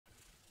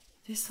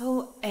This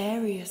whole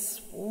area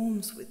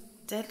swarms with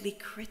deadly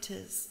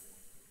critters.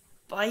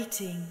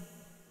 Biting,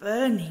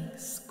 burning,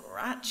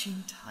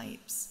 scratching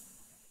types.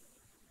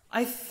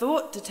 I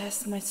thought to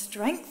test my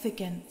strength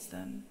against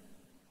them.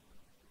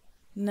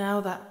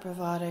 Now that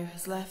bravado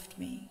has left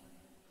me,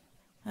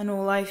 and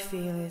all I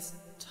feel is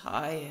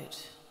tired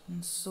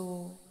and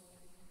sore.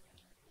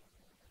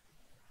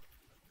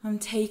 I'm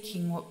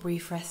taking what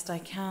brief rest I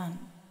can.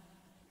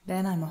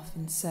 Then I'm off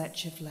in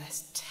search of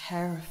less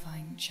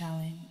terrifying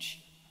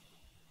challenge.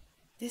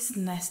 This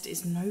nest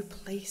is no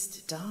place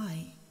to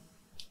die.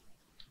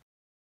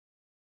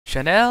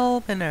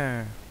 Chanel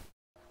Minner.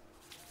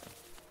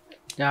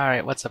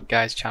 Alright, what's up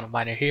guys, Channel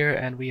Miner here,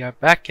 and we are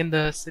back in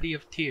the City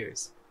of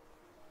Tears.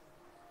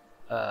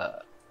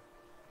 So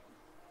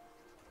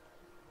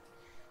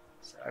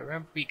I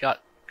remember we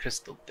got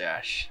Crystal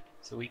Dash,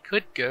 so we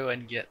could go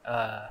and get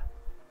the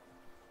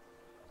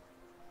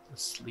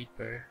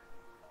sleeper,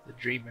 the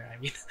dreamer, I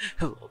mean,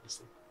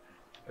 obviously,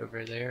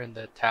 over there in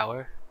the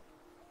tower.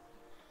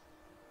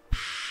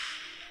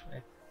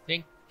 I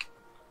think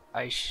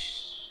I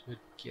should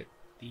get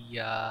the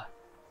I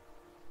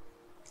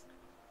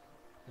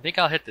think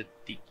I'll hit the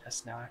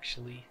deepness now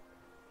actually.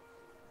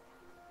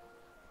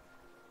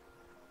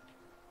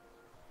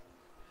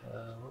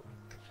 What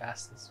would be the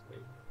fastest way?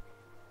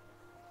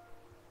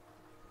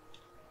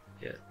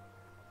 Yeah,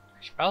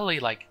 I should probably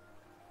like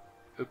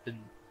open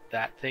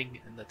that thing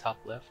in the top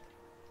left.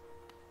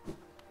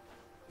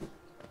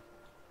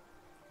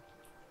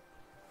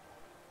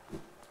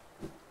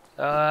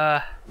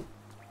 How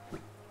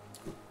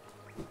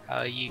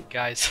are you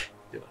guys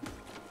doing?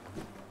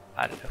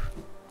 I don't know.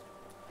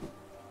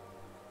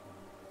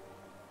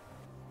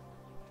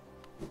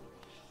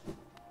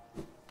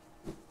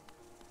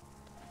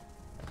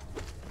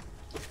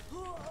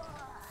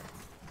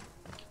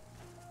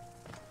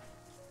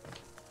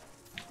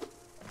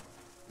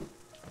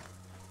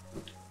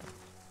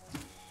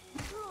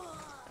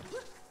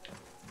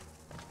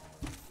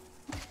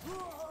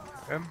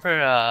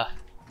 Remember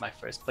my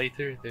first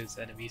playthrough, those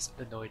enemies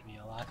annoyed me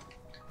a lot.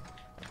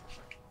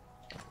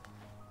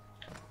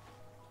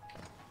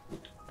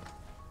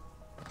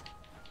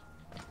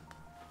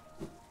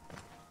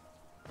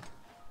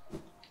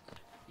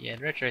 Yeah,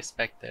 in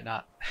retrospect they're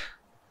not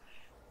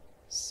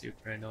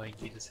super annoying,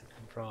 you just hit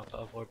them from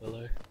above or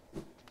below.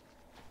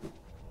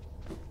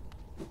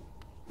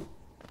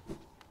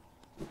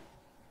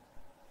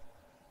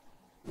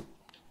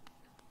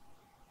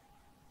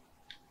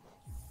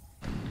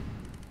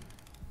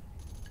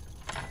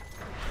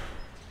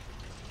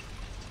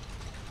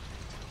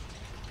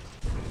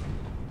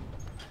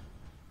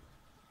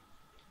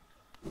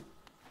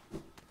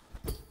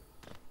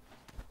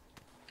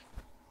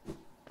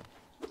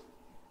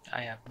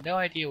 I have no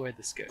idea where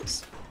this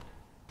goes.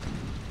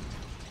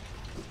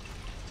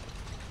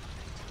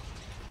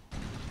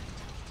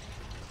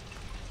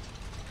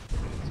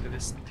 So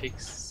this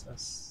takes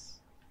us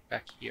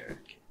back here.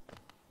 Okay.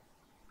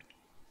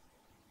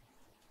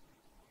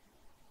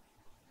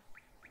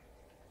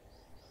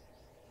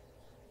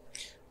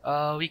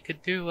 We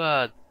could do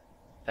that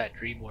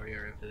Dream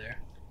Warrior over there.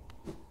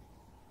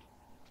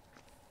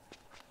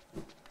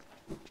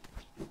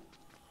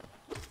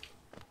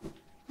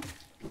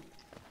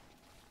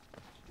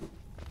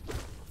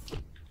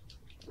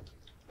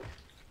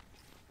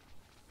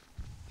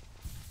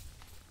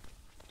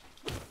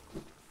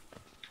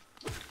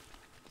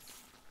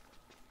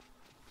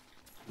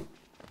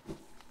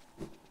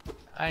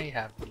 I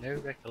have no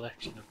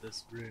recollection of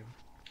this room.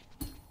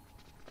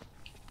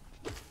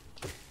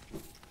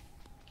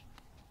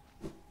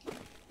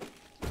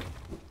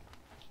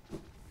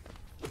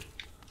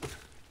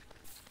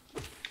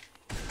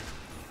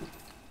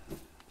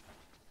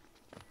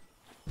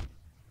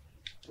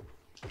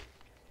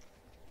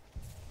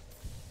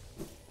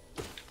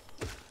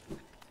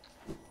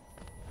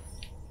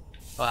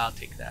 Well, I'll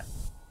take that.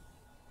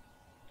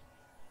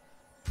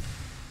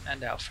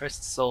 And our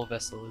first soul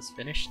vessel is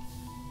finished.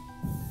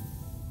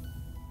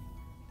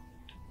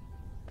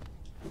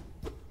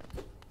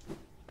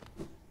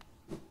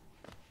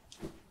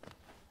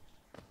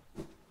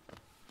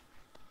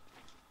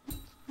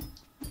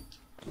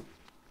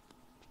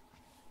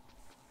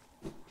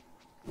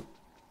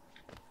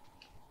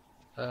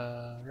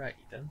 Right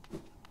then.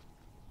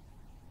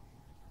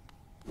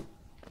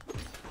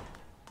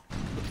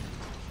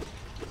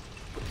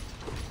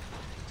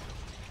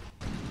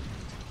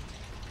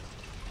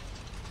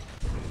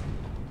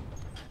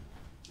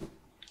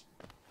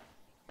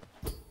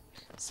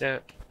 So,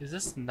 is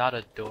this not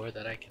a door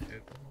that I can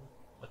open?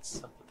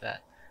 What's up with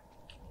that?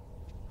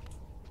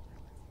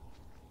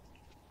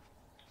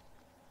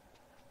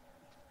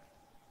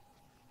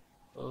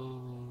 Oh.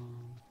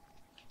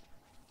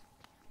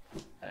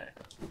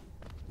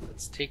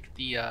 Let's take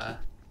the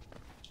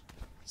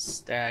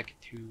stag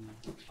to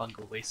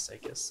fungal waste, I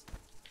guess.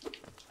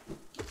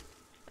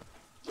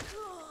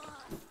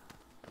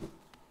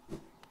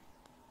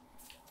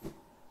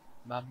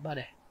 My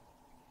money.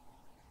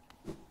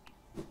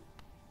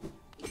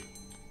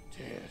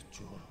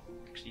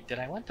 Actually, did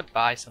I want to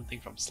buy something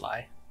from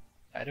Sly?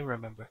 I don't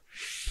remember.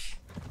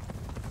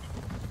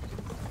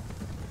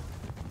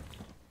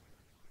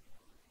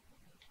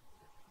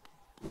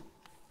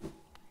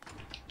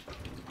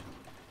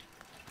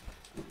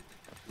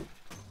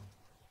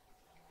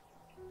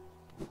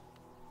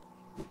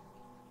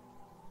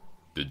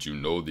 Did you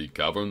know the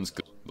caverns?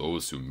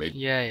 Those who made.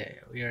 Yeah.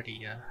 We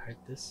already heard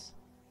this.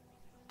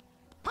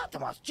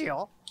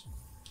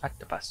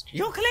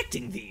 You're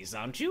collecting these,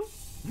 aren't you?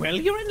 Well,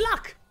 you're in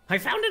luck. I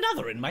found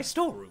another in my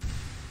storeroom.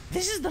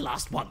 This is the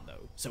last one,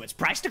 though, so it's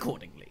priced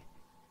accordingly.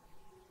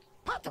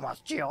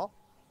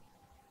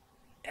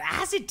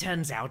 As it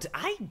turns out,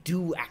 I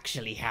do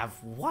actually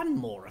have one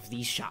more of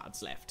these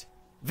shards left.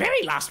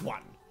 Very last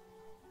one.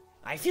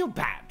 I feel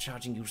bad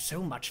charging you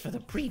so much for the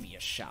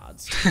previous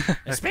shards.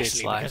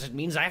 Especially because it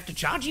means I have to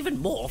charge even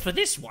more for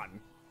this one.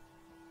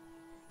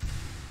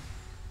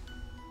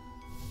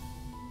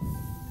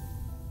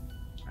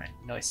 Alright,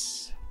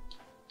 nice.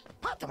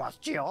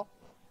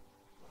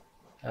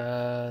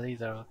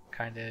 These are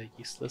kinda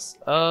useless.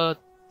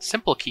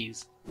 Simple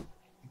keys.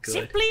 Good.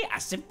 Simply a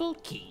simple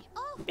key.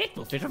 It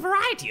will fit a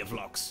variety of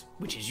locks,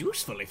 which is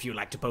useful if you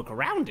like to poke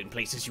around in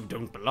places you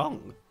don't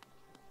belong.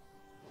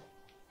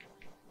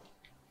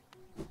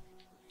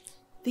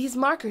 These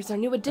markers are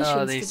new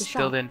additions they to the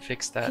still shop. didn't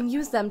fix that. You can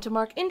use them to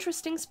mark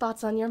interesting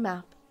spots on your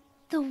map.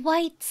 The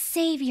white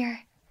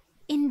savior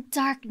in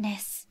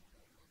darkness.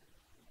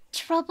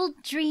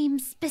 Troubled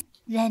dreams, but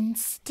then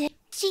still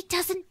she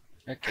doesn't.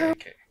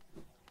 Okay.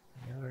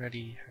 You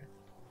already heard.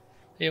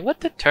 Hey, what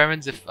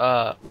determines if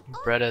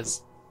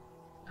Bretta's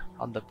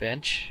on the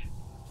bench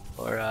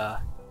or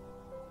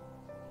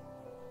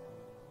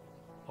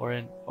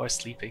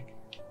sleeping?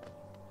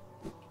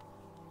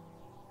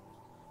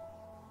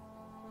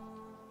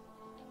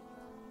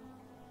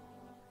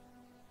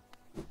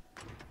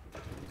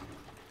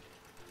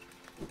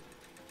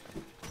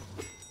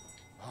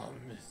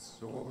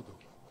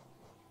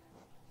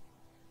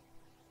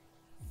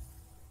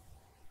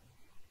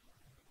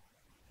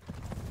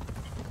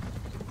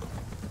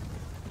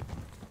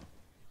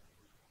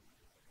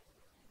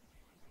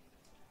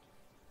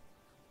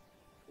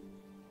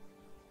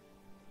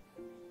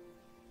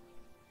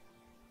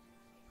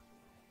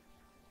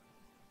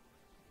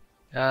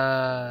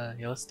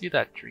 Yeah, let's do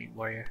that Dream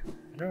Warrior.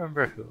 I don't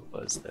remember who it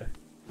was though.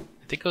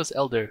 I think it was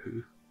Elder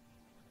Who.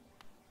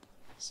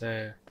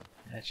 So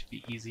that should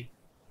be easy.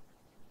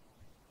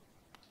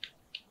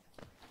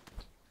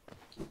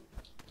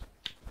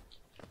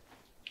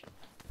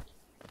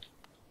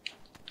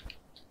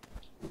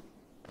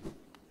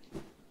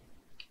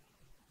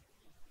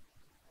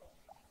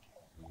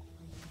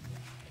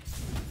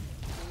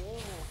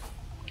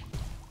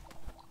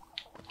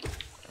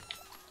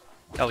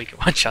 Oh, we can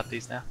one-shot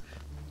these now.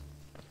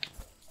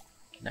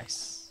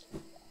 Nice.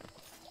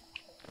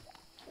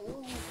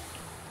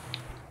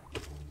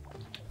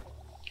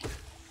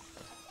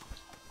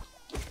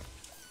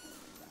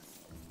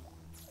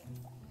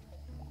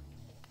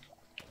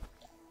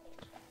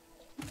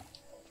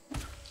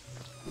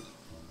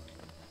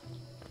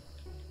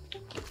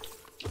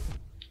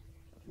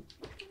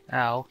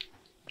 Ow.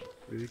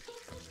 Rude.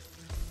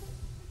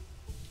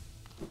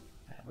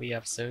 We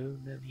have so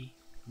many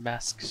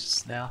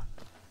masks now.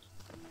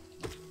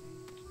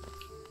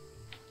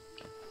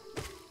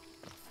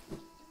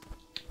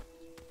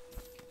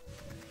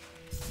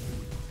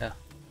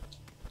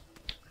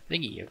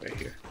 Thingy over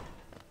here.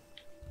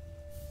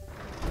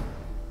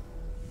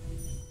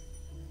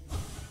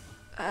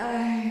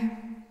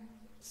 I'm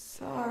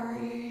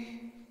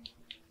sorry.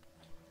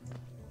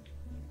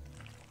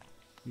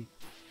 Well,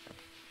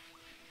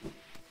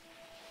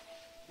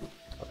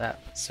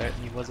 that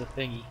certainly was a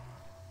thingy.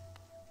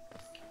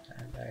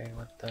 And I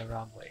went the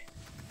wrong way.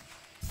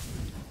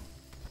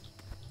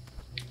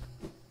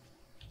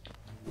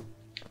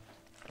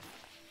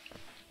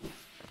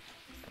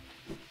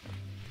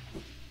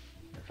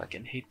 I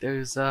fucking hate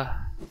those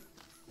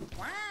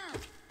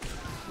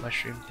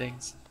mushroom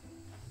things.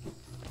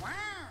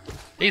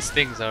 These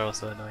things are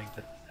also annoying,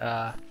 but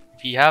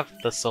if you have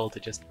the soul to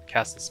just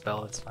cast a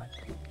spell, it's fine.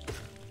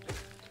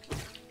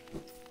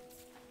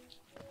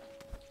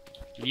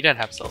 If you don't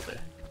have soul,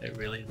 they're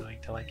really annoying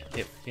to like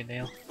hit with your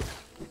nail.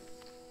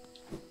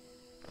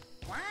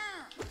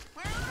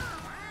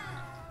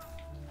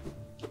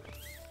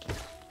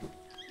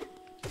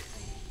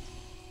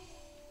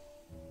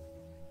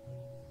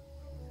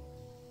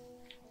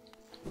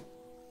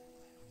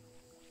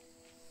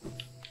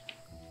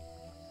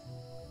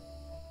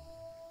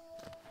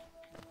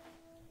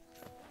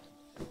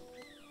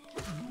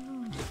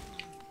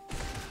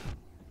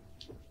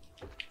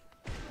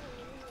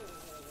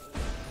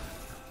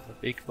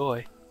 Big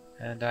boy,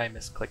 and I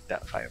misclicked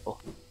that fireball.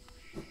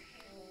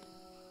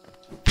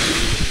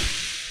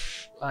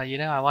 You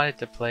know, I wanted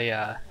to play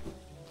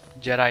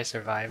Jedi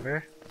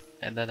Survivor,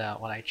 and then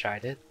when I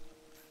tried it,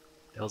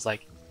 it was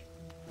like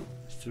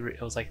 3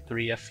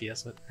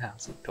 FPS. With now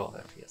it's like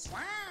 12 FPS.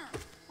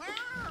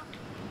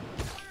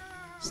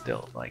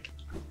 Still, like,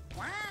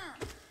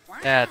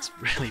 yeah, it's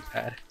really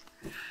bad.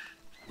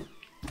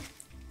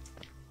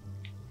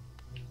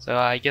 So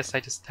I guess I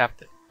just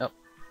tapped it. Oh,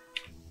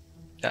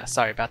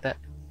 Sorry about that.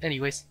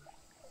 Anyways,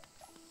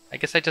 I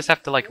guess I just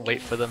have to like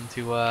wait for them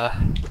to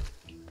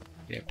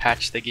you know,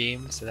 patch the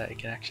game so that it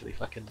can actually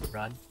fucking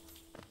run.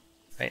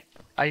 Right?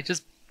 I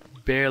just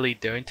barely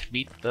don't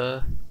meet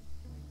the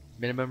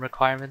minimum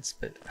requirements,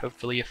 but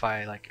hopefully if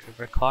I like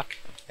overclock,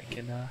 I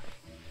can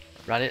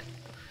run it.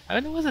 I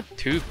mean, it wasn't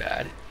too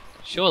bad.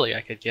 Surely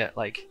I could get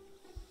like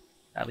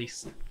at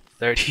least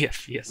 30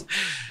 FPS.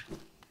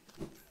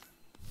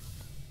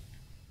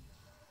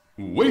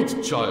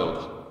 Wait,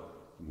 child!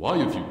 Why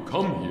have you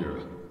come here?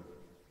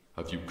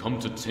 Have you come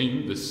to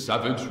tame this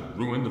savage,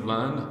 ruined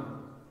land?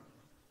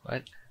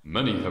 What?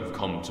 Many have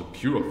come to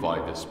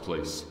purify this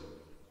place,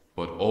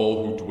 but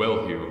all who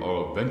dwell here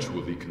are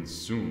eventually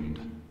consumed.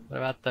 What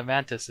about the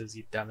mantises,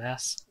 you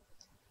dumbass?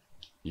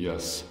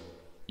 Yes,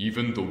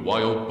 even the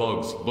wild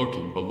bugs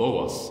lurking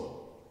below us.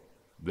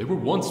 They were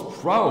once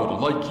proud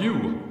like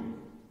you,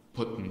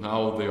 but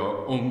now they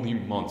are only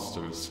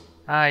monsters.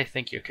 I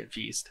think you're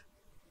confused.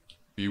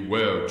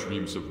 Beware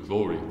dreams of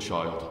glory,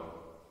 child.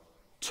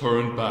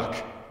 Turn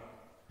back,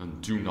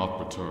 and do not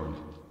return.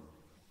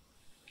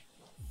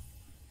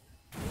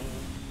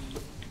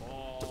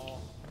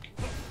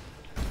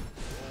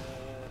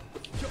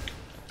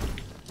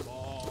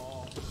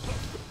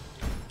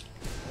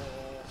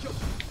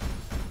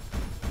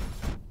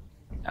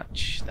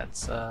 Ouch,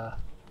 that's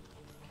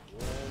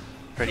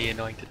pretty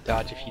annoying to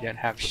dodge if you don't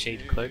have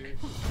Shade Cloak.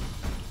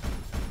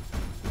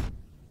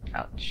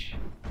 Ouch.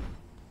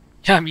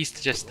 I'm used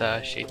to just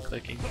Shade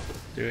Cloaking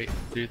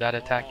through that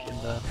attack in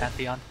the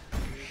Pantheon.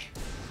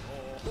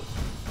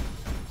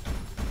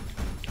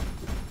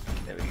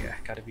 There we go,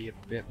 gotta be a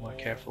bit more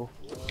careful.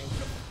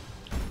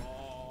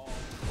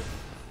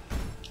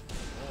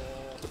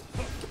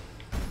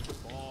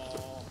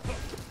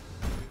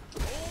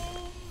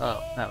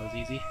 Oh, that was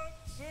easy.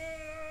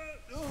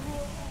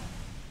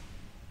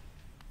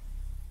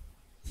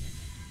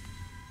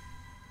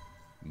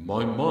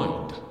 My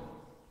mind.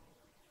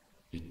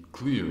 It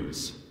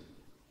clears.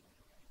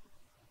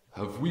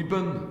 Have we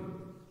been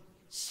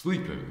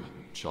sleeping,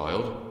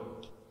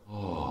 child?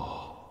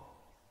 Oh,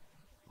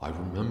 I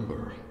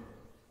remember.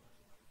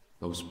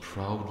 Those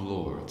proud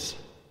lords.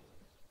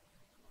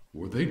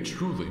 Were they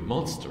truly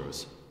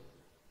monsters?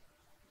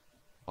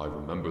 I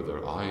remember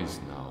their eyes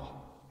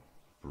now,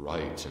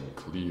 bright and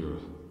clear.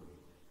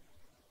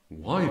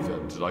 Why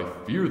then did I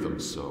fear them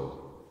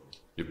so?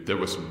 If there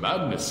was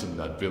madness in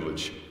that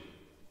village,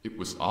 it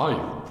was I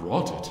who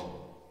brought it.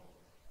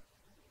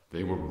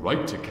 They were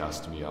right to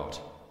cast me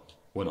out.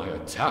 When I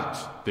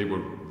attacked, they were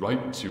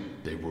right to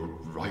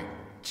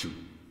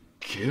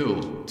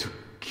kill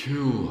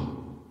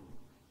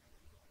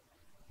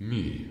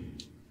me.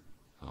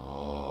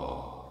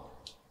 Oh.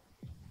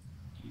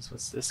 Jeez,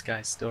 what's this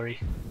guy's story?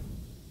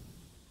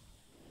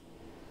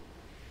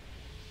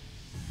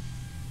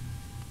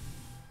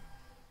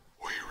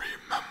 We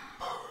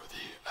remember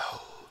the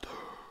Elder.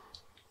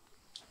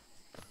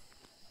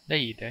 No,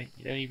 you don't.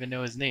 You don't even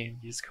know his name.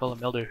 You just call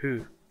him Elder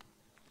Who.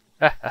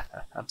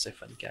 I'm so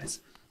funny,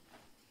 guys.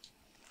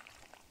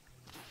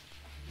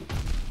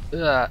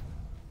 Ugh.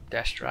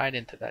 Dashed right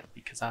into that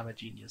because I'm a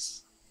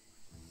genius.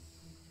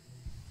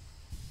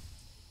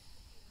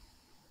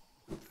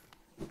 I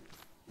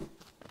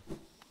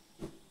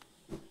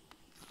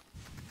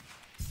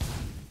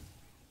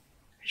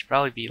should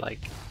probably be like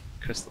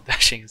crystal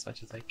dashing as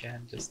much as I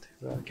can just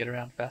to get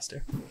around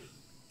faster.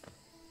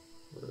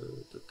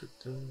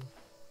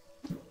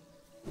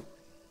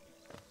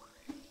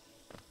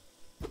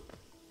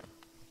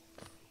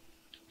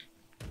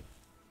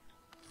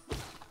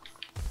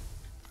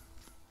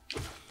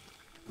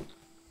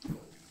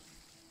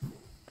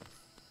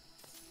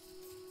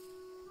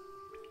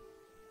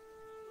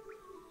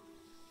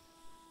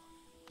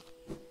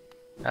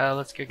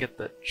 Let's go get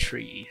the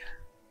tree.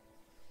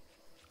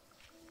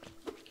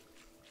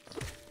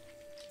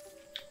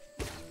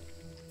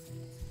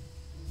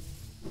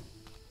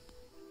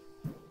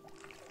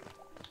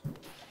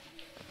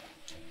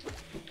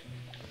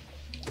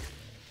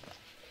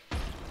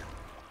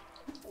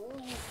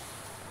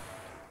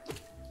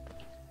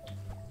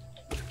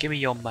 Give me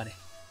your money.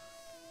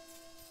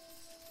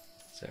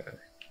 So, it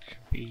should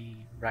be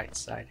right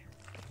side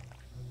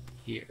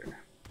here.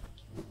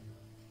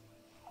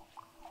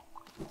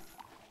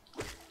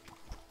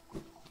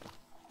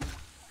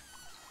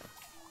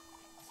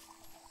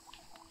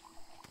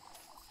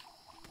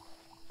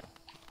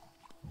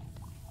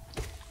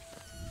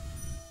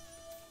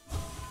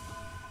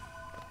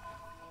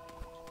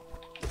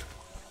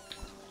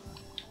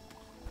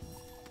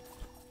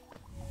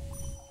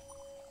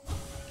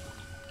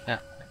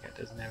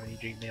 Doesn't have any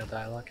dream mail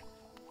dialogue.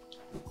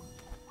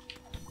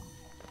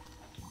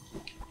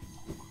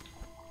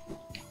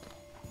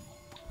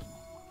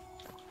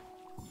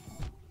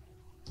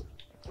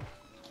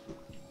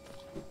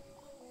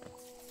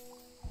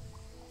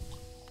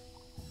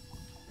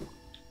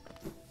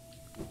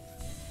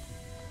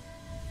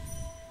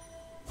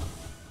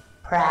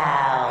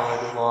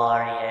 Proud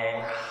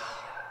warrior,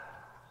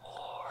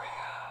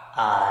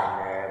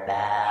 honor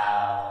bound.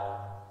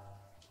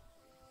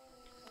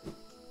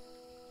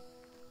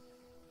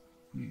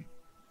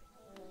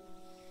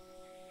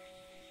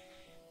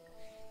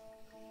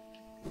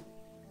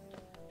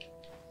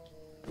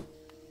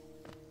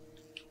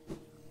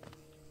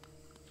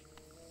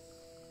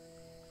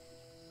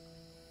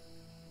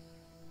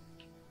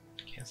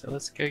 Okay, so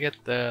let's go get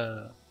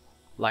the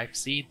life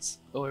seeds,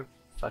 or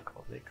fuck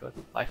what they called,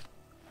 life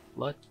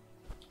blood.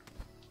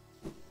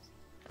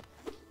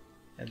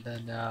 And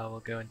then we'll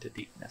go into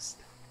Deep Nest.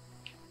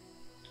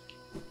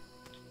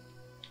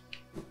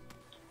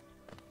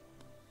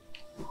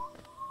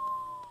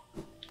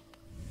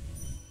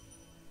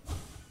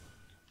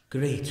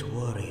 Great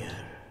warrior,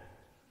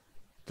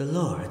 the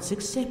Lord's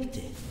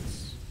acceptance.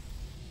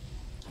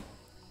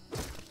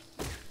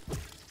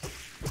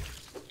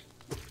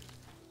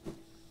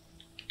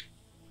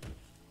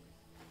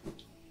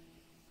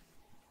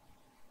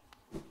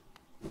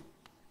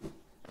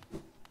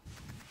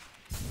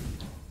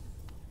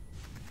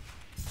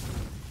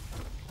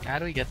 How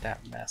do we get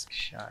that mask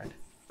shard?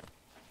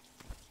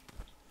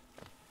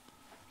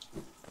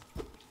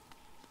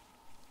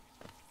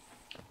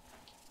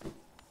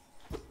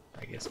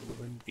 I guess it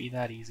wouldn't be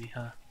that easy,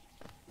 huh?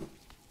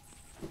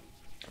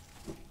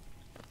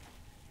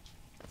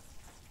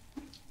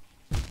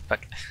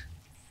 Fuck.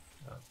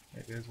 Oh,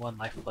 maybe there's one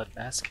lifeblood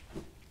mask.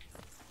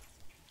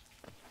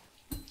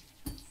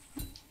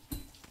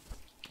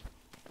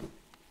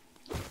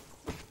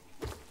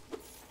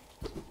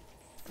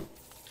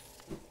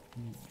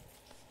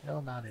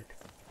 Still not it.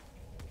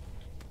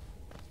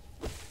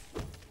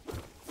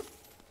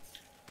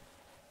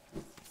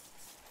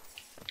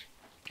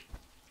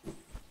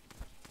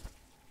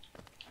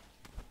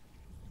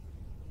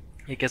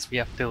 I guess we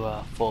have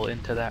to fall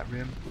into that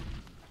room.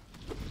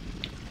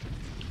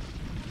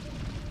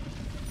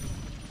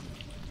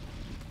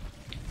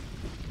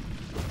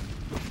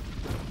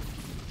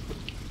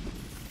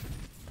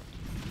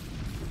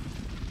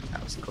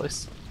 That was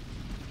close.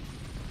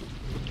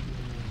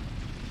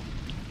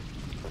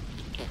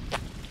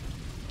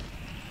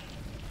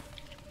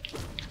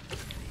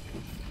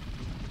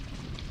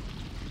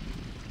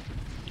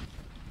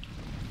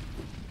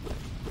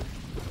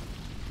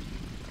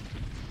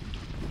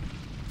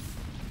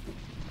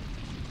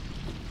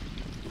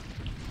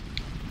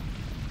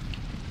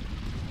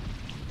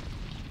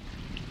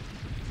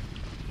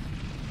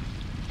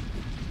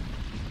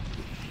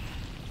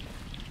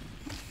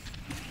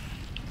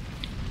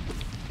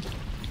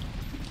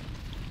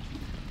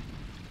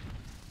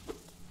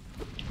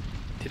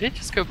 Did it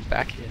just go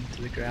back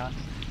into the ground?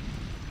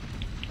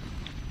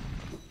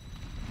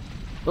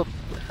 Oh, okay.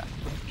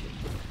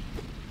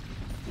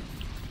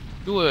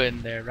 Who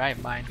in their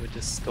right mind would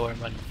just store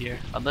money here?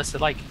 Unless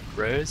it like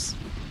grows?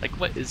 Like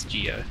what is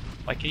Geo?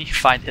 Why can't you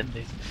find it in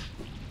these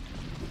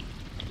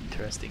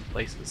interesting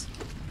places?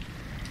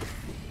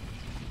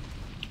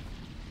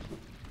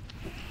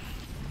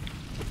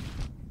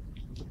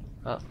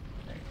 Oh,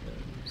 there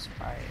goes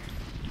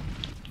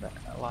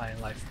my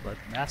lifeblood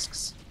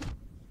masks.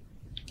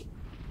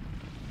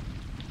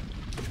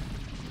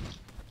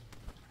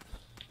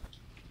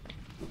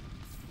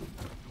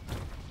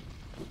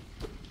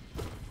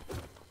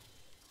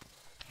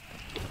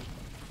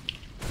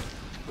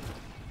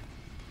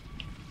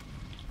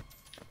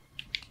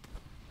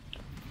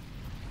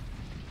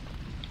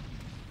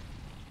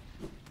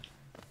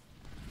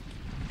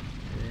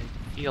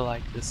 I feel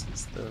like this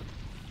is the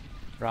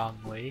wrong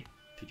way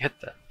to get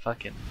the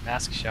fucking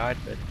mask shard,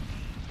 but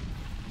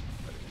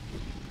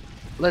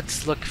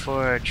let's look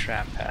for a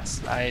tram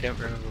pass. I don't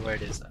remember where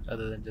it is,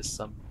 other than just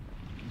some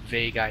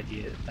vague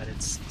idea that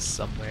it's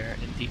somewhere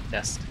in Deep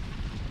Nest.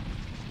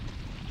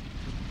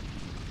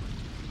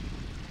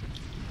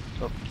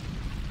 Oh.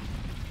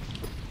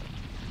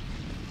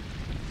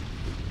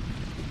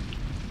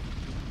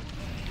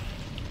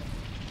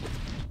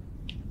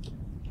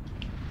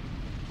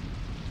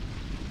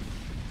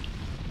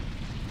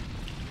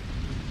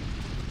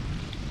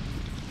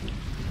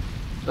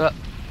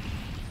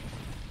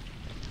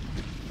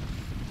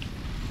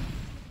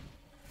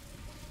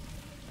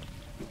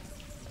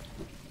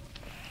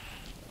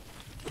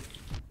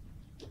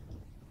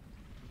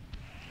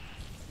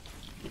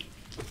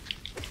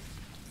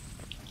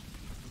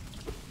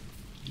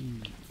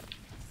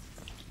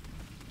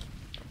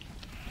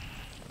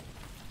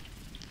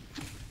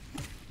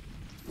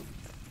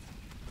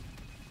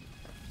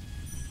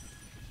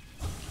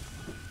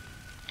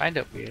 Find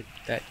it weird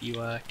that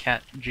you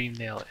can't dream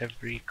nail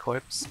every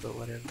corpse, but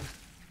whatever.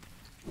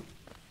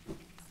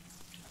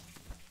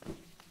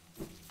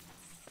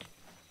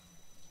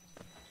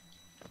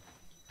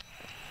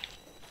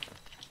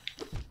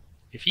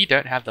 If you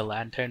don't have the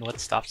lantern,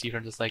 what stops you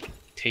from just like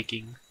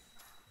taking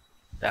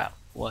that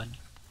one?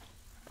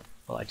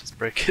 Well, I just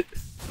broke it.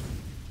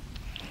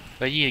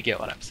 But you get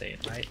what I'm saying,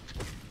 right?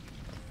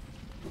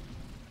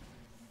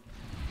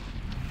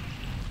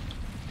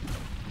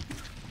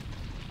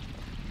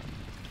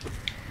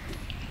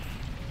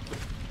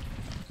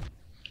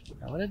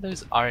 Now, what are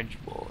those orange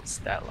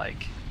balls that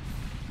like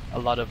a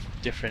lot of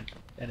different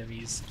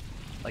enemies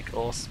like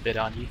all spit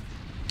on you?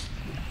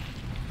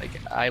 Like,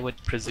 I would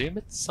presume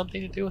it's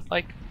something to do with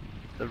like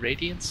the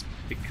radiance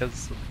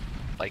because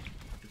like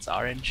it's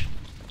orange.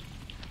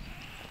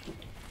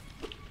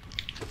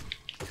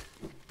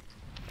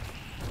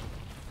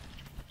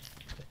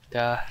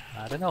 But,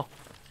 I don't know.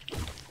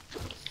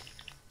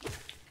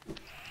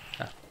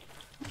 Huh.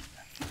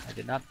 I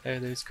did not know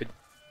those could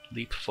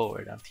leap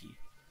forward onto you.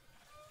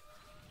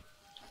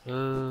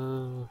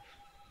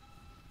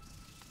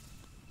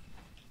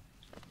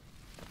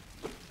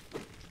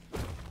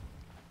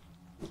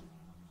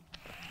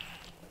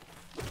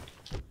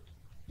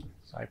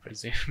 So I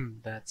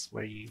presume that's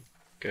where you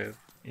go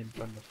in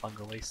from the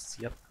fungal wastes.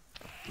 Yep.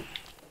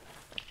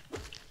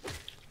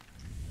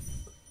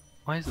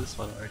 Why is this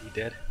one already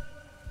dead?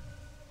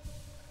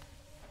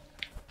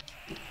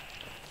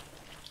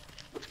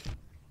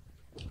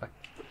 Fuck.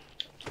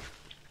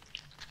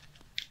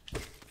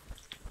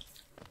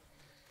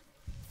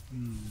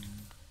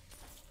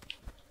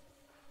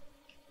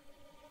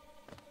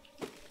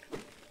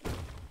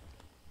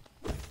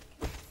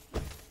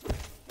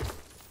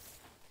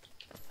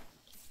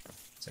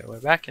 So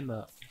we're back in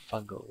the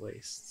fungal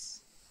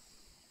wastes.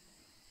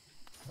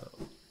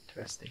 Oh,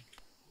 interesting.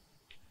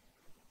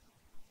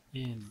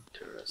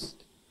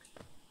 Interesting.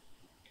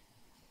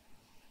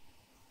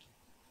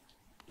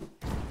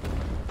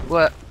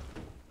 What?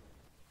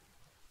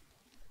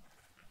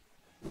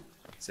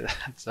 So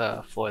that's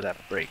a floor that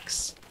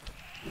breaks.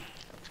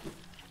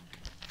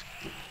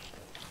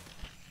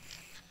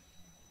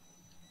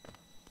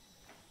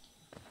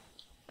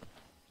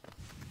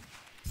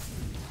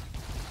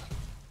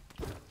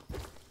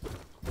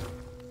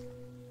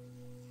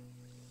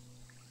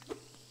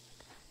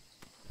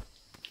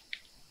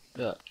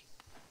 Ugh.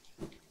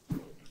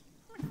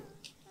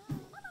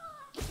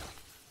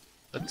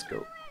 Let's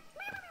go.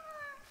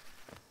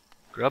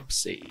 Grub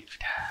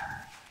saved.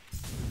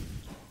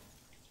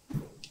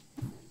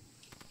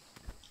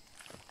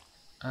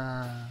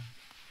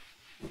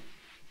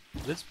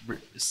 There's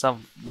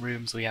some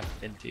rooms we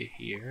haven't been to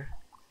here.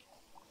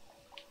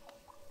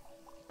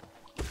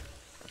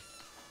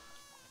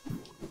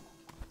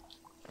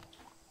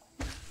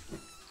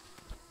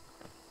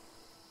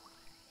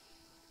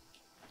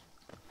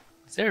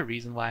 Is there a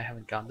reason why I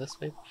haven't gone this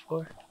way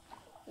before?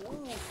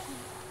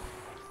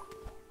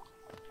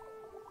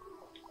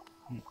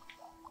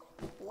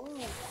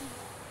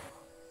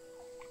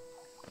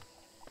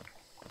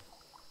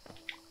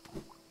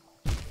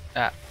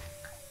 Ah.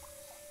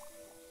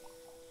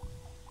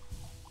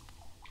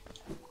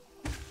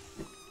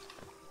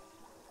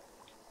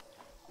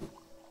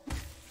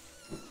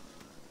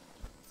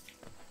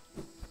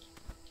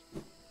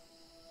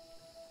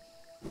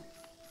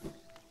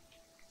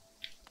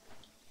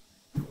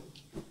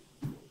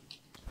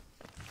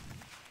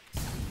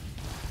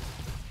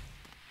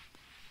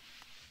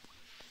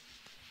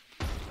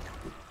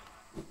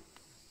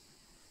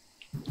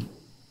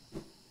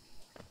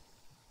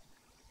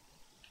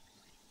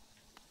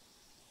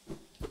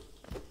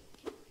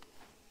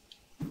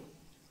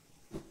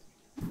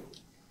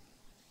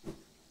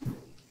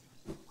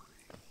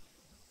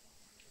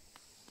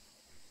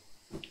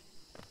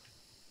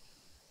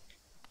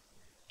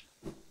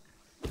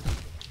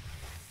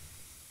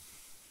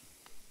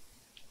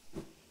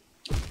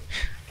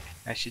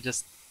 I should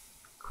just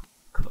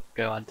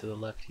go on to the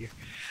left here.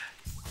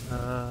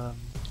 Oh,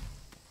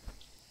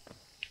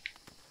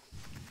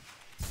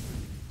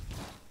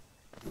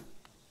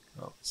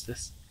 what's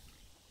this?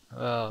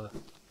 Oh,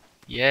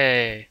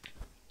 yay!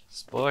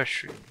 Spore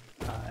shroom.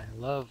 I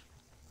love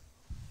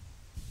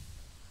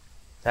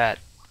that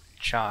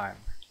charm.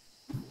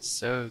 It's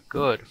so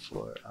good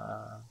for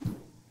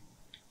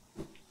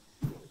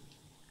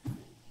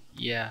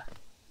yeah.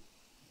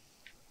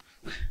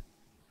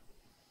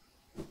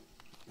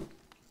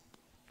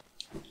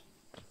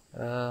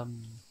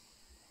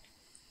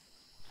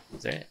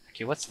 Is there?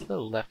 Okay, what's to the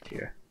left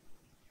here?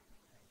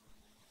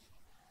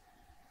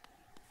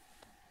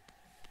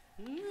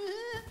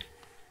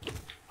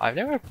 I've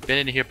never been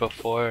in here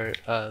before.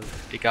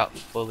 It got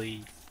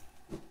fully.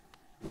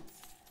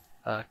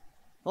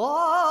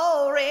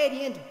 Oh,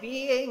 radiant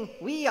being,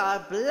 we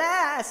are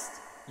blessed.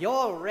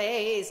 Your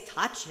rays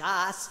touch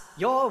us.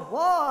 Your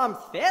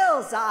warmth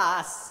fills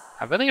us.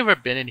 I've only ever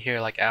been in here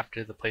like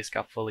after the place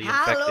got fully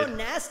infected.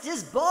 Hallownest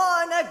is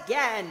born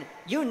again,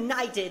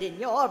 united in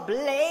your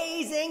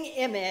blazing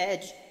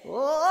image.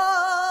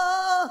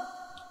 Oh!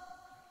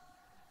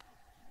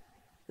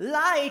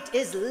 Light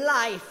is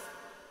life,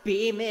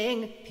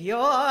 beaming,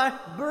 pure,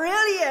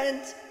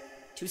 brilliant.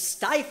 To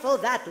stifle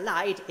that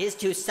light is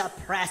to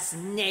suppress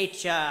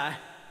nature.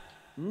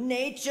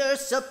 Nature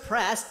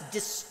suppressed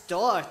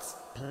distorts,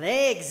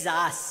 plagues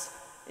us.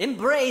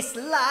 Embrace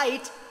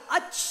light.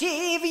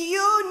 Achieve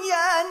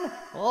union!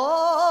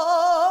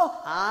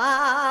 Oh,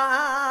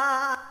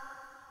 ah!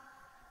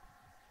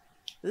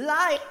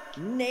 Light,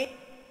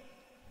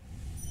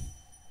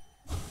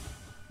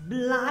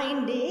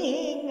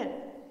 blinding,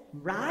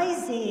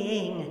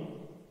 rising,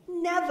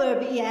 never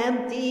be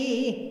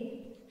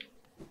empty.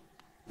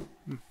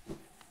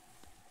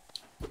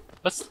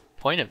 What's the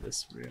point of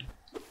this room?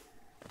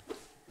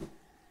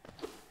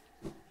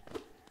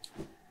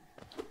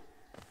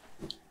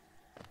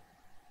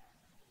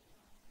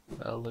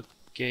 Well,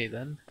 okay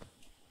then.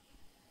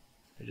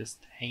 They're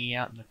just hanging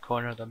out in the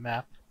corner of the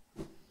map.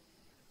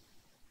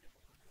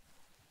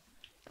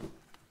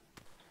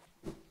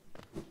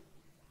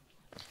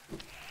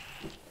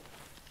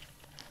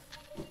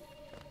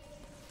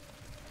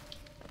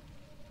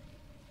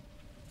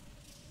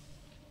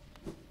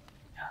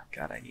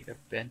 God, I need a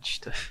bench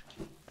to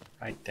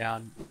write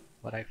down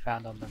what I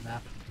found on the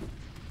map.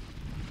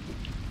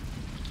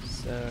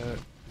 So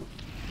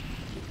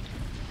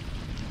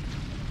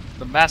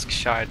the mask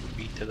shard would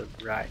be to the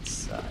right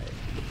side.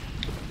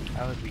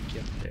 How would we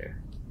get there?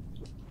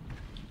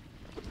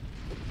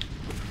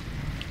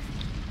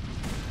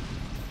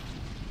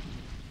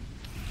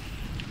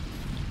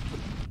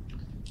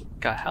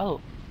 God,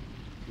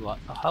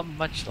 how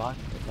much longer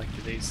like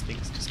do these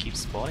things just keep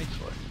spawning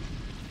for?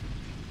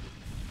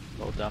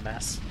 Little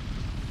dumbass.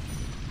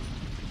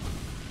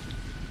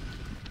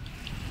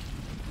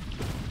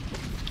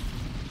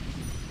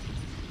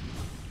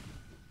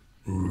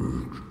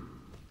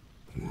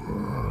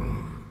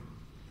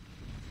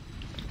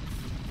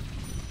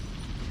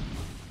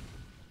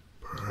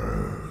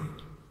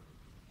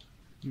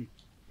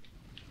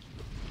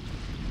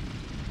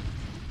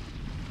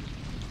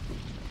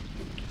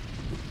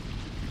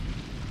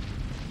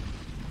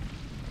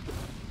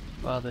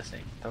 Well, this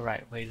ain't the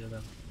right way to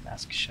the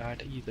mask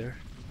shard either.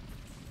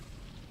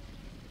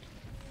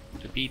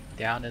 To be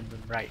down in the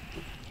right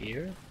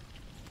here.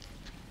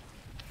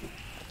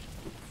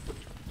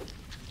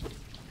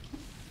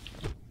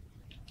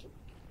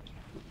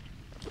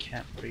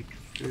 Can't break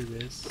through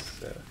this,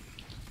 so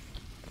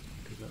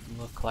doesn't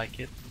look like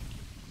it.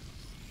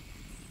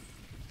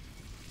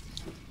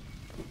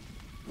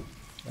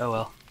 Oh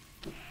well.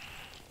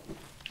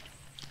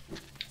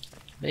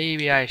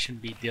 Maybe I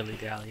shouldn't be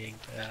dilly-dallying,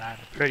 but I'm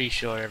pretty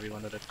sure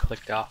everyone would have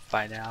clicked off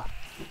by now.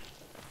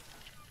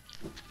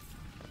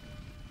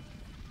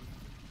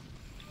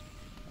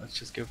 Let's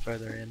just go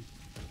further in.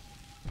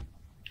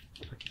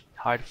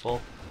 Hard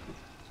full.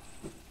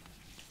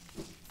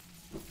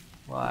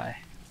 Why?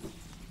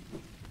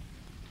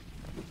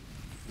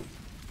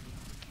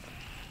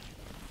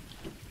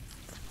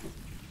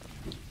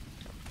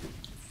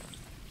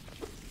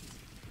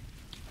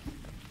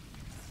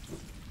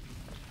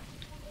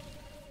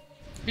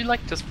 We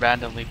like just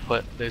randomly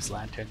put those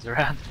lanterns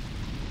around.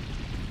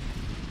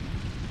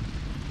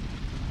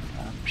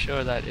 I'm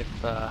sure that if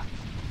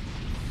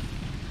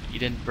you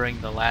didn't bring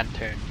the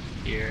lantern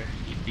here,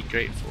 you'd be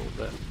grateful,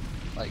 but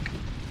like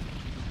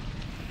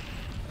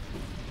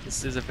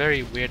this is a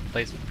very weird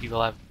place where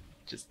people have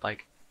just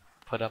like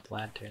put up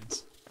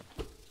lanterns.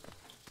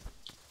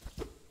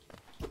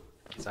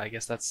 So I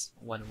guess that's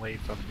one way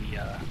from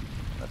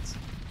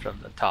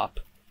the top.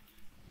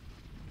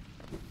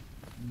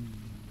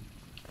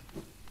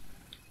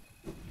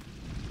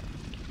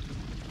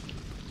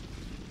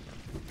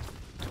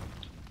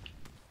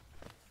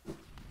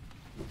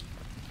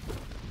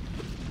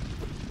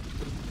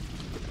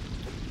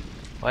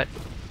 What?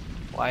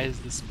 Why is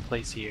this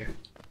place here?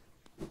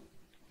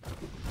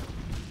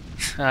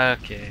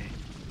 Okay.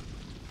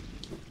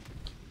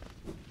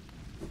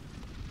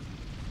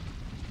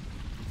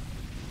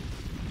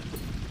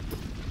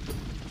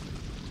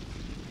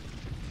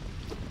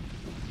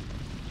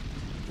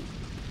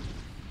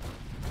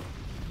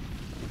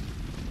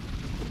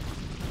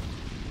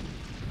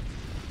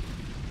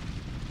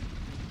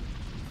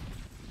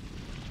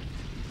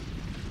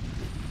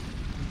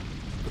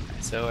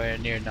 So we're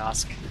near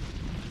Nosk.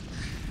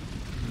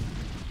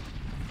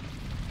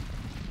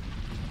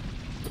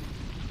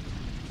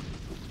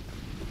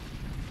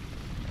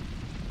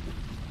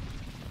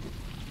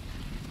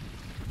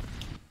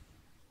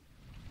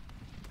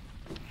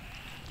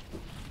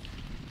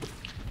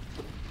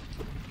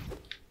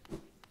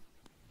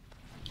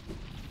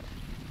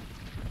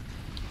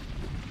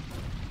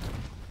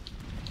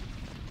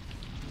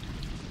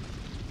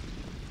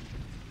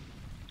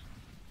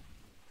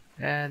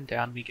 And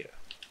down we go.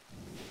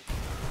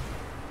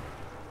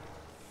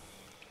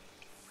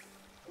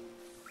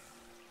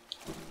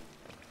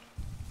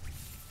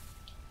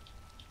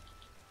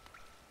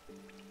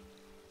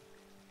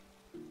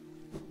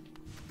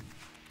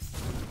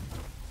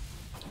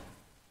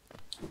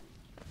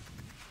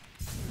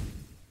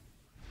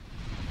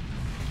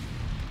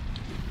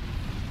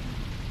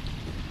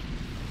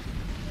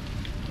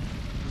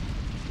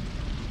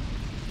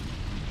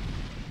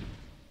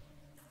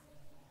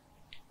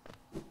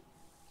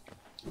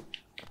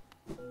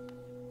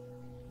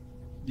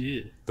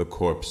 Yeah. The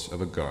corpse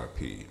of a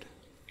Garpede.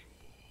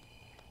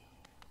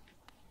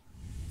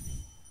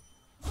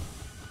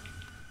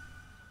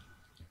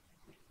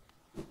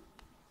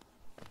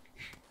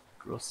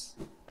 Gross.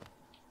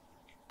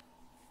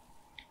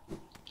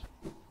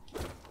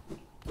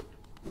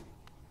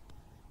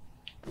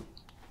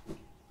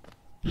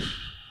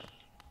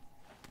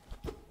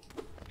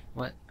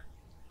 What?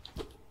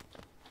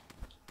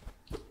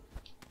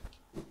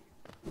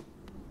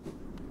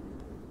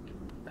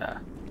 Ah.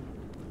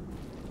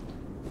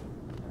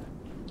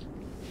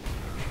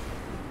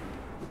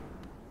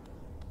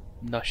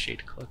 No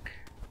shade cloak.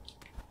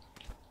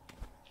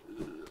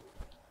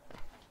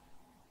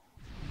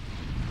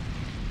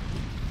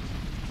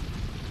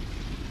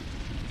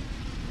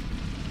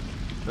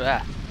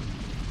 Ah.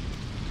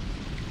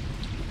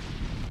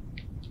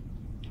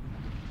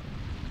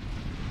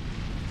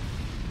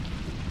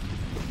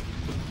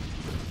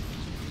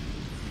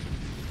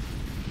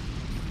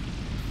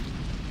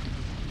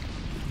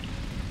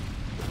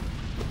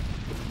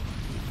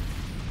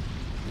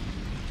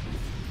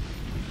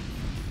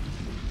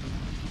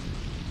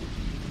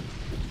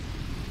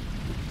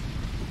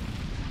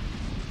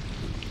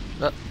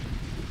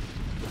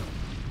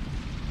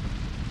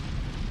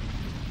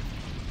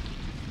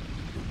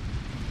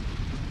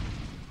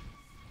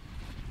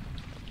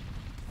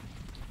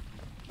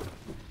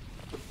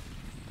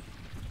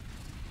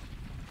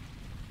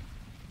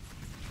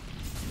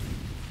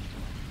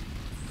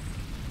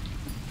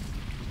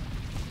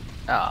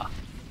 Ah.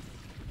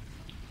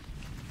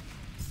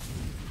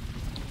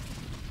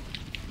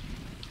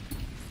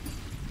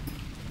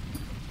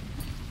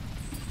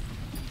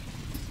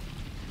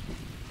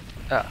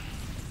 Ah.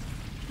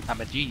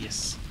 I'm a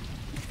genius.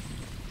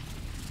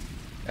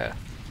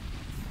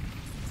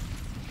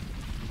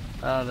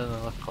 Oh,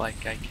 doesn't look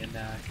like I can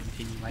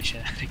continue my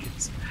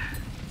shenanigans.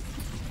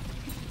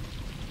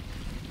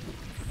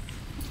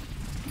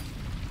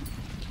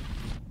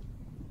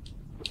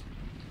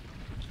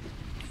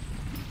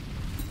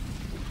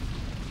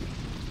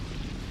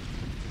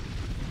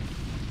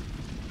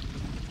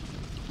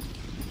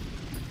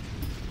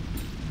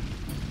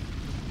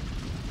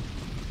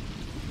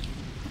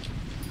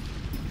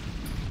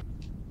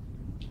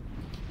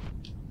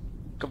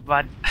 Come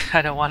on,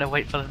 I don't want to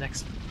wait for the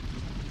next one.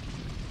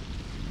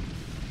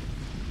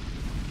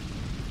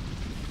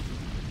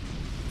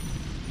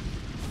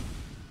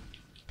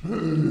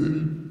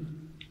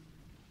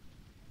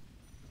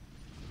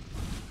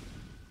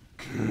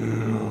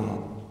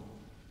 Kill.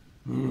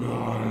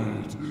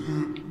 Light.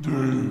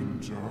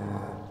 Danger.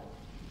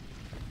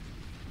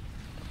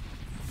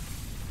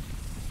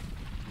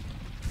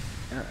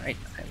 Alright,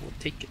 I will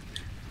take it.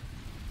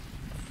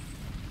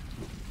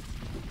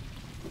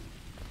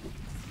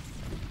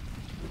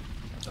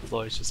 The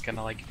floor is just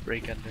gonna like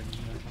break under me or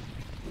something.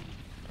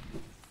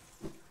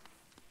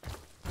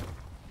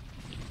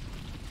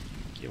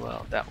 Okay,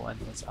 well, that one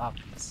was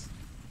obvious.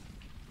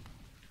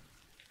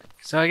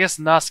 So I guess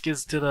Nosk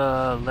is to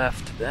the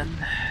left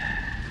then.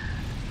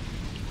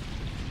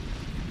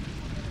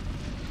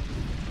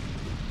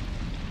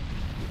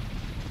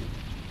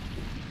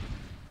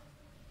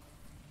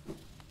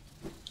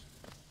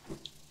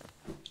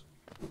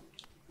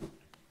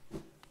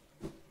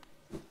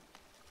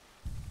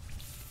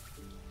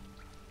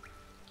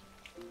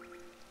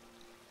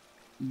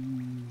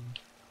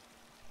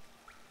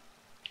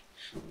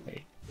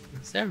 Wait,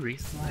 is there a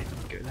reason why I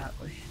don't go that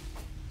way?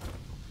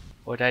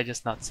 Or did I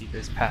just not see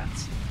those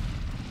paths?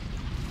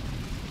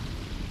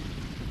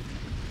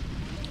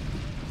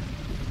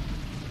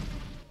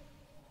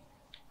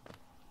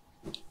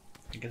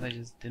 I guess I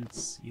just didn't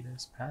see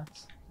those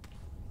paths.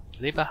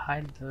 Are they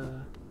behind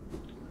the...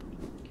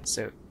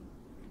 So...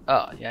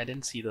 Oh, yeah, I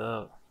didn't see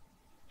the...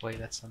 Wait,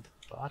 that's on the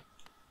bottom?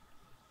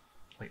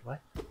 Wait, what?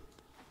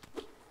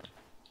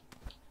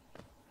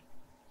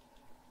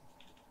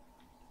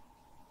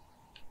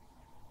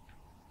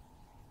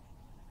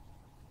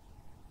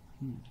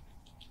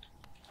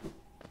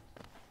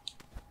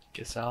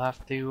 Guess I'll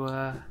have to,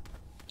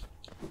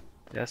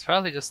 yeah, it's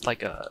probably just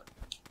like a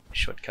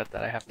shortcut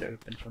that I have to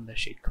open from the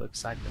Shade Cliff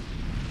side then.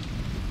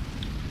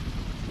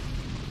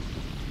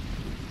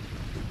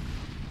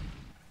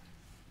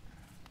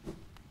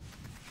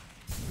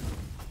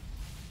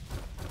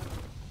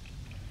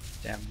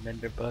 Damn,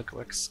 Mender Bug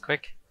works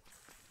quick.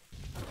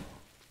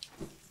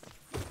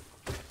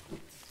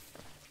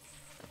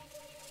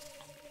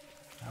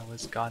 I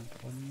was gone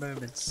for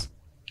moments.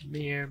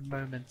 Mere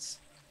moments.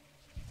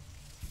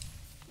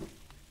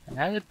 And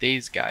how did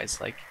these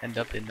guys like end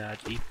up in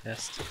Deep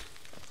Nest?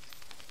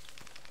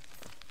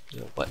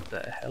 What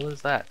the hell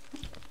is that?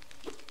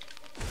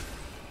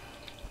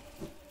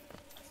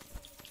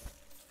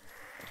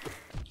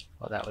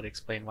 Well, that would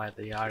explain why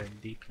they are in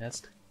Deep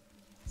Nest,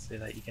 so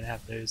that you can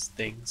have those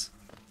things.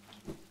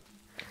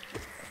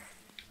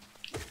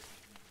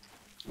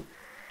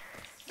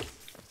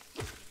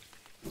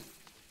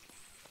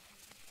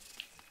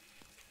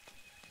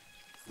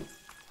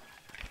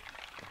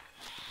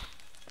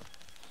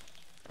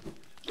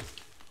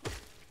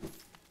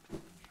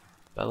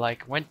 But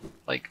like when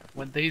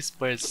these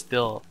were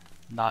still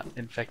not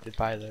infected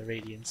by the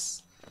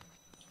radiance,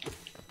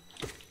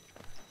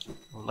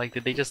 like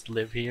did they just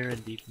live here in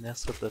Deep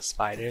Nest with the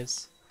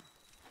spiders?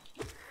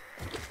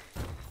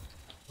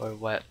 Or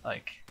what?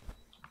 Like,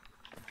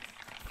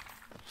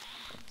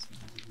 it's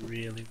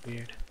really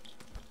weird.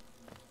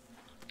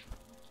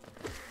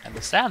 And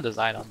the sound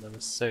design on them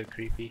is so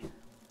creepy.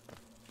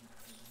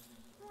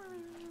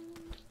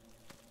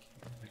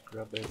 The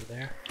grub over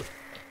there.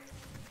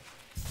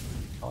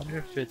 I wonder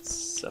if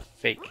it's a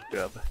fake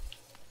grub.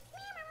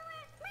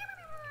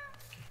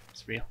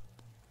 It's real.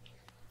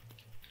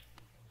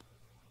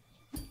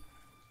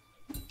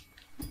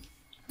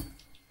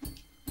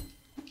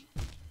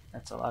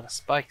 That's a lot of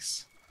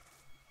spikes.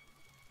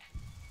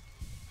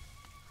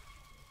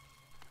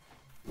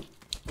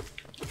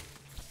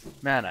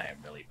 Man, I am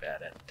really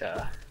bad at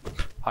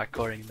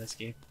parkouring in this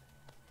game.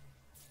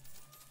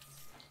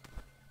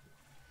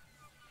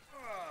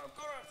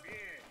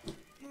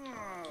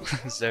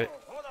 So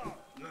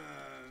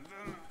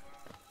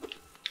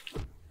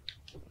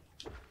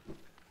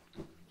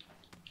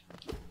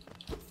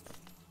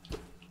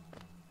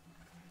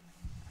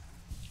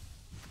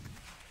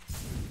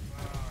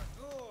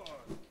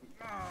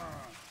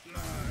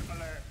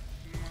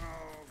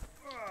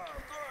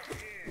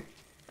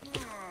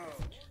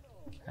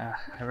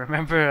I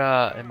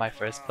remember in my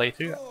first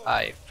playthrough,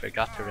 I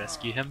forgot to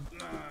rescue him.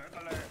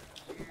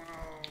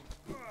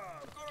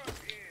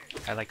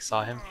 I like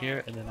saw him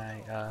here, and then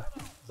I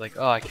was like,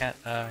 "Oh, I can't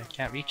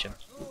reach him."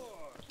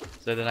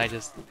 So then I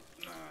just,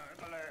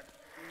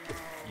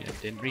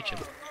 didn't reach him.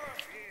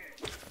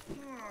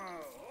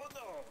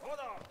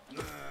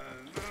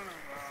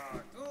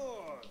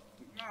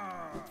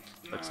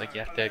 Looks like you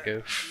have to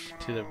go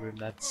to the room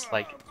that's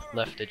like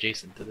left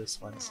adjacent to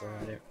this one, so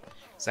I don't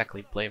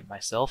exactly blame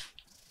myself.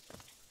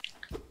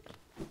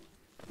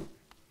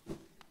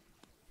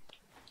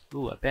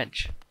 Ooh, a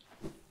bench.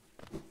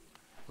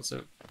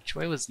 Also, which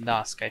way was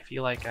Nosk? I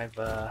feel like I've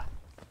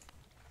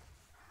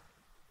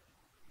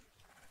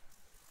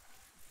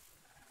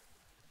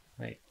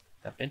Wait,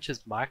 that bench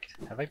is marked?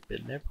 Have I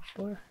been there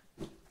before?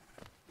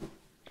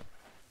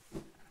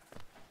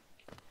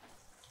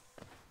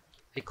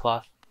 Hey,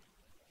 Cloth.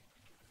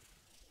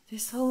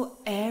 This whole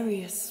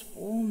area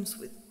swarms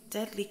with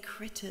deadly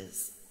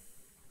critters.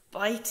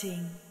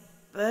 Biting,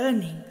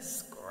 burning,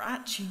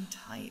 scratching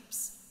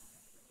types.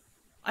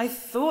 I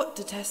thought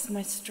to test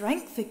my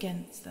strength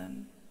against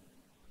them.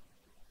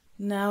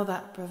 Now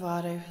that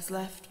bravado has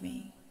left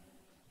me,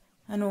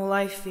 and all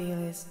I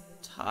feel is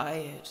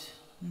tired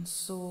and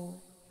sore.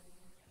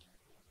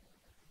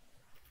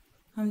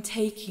 I'm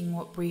taking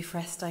what brief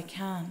rest I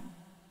can.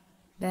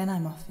 Then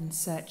I'm off in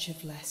search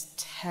of less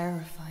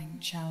terrifying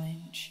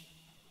challenge.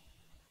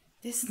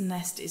 This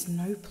nest is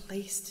no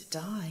place to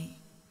die.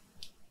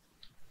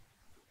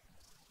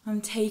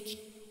 I'm taking...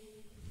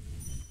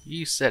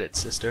 You said it,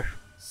 sister.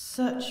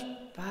 Such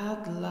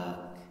bad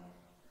luck.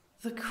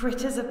 The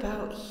critters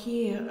about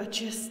here are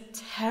just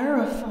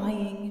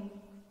terrifying.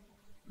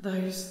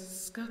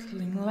 Those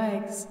scuttling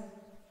legs,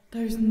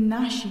 those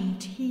gnashing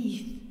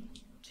teeth.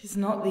 'Tis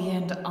not the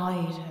end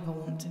I'd ever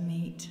want to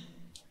meet.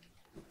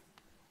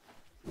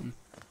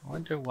 I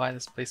wonder why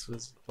this place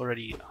was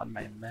already on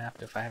my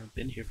map if I haven't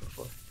been here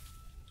before.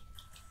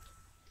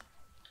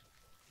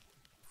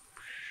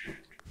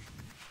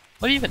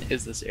 What even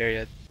is this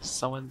area?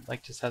 Someone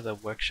like just has a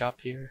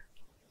workshop here?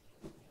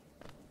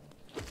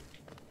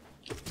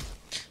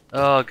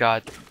 Oh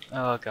god.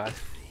 Oh god.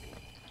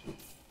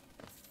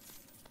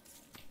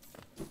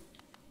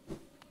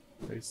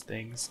 Those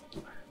things.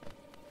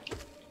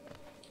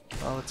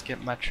 Well, let's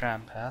get my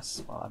tram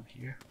pass while I'm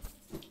here.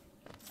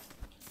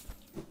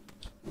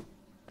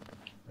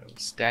 Oh,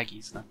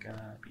 Staggy's not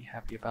gonna be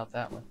happy about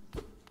that one.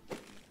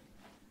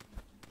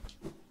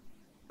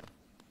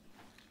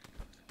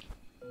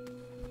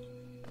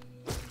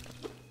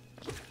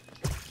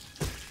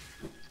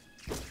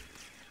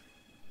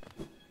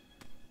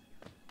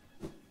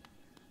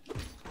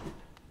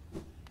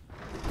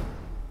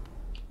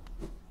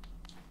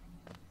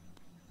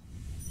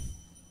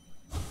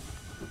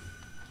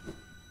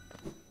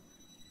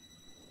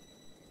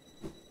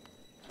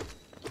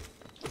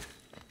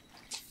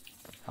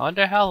 I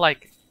wonder how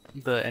like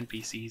the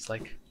NPCs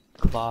like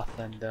Cloth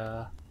and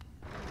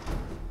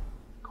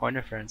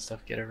Cornifer and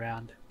stuff get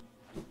around.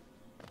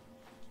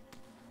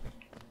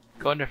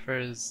 Cornifer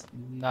is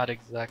not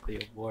exactly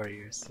a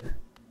warrior, so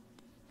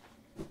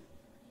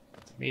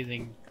it's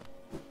amazing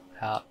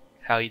how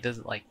he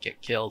doesn't like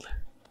get killed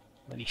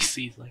when he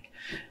sees like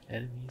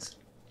enemies.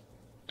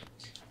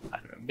 I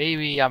don't know,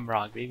 maybe I'm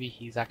wrong, maybe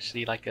he's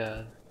actually like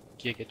a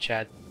Giga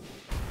Chad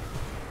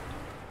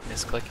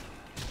misclick.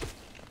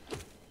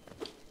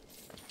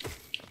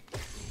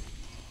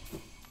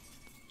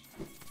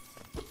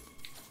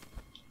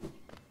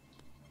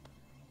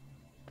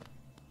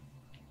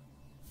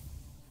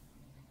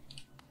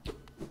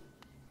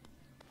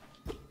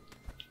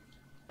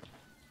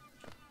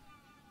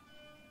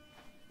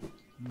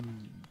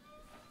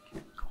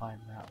 Can't climb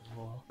that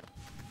wall.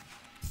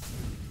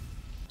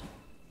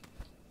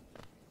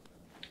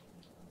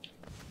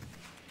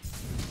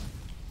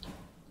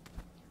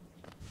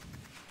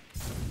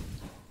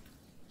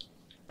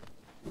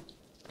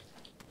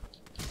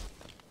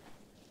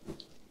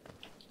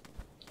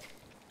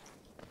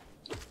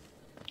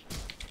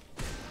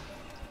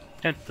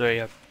 Don't throw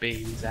your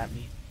babies at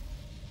me.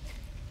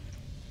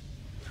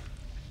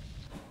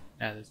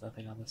 Nah, there's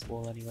nothing on this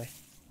wall anyway.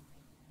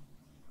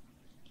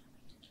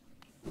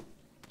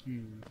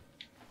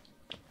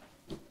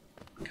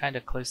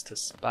 Kinda close to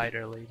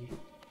Spider Lady.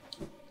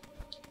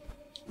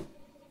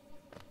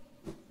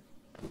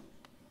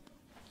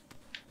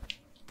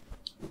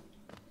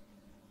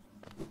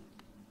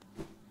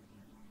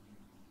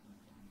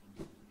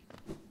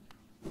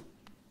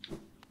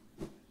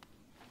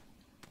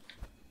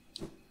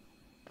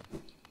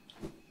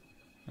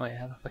 Oh yeah,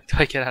 how the fuck do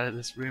I get out of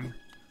this room?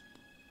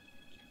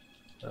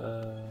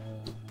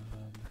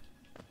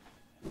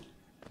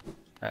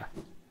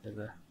 There's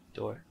a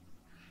door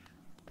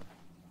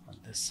on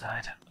this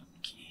side.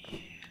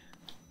 Okay.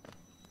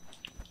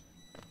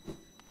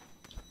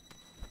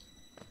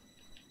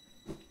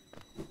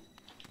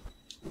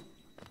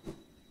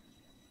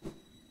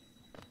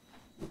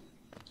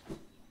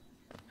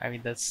 I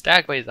mean, the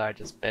stagways are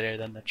just better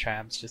than the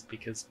trams, just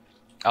because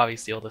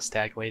obviously all the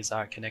stagways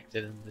are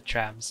connected in the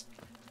trams.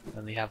 And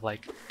only have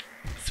like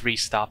 3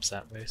 stops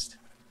at most.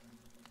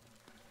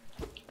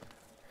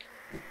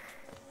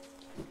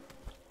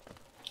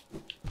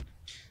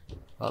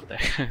 Well,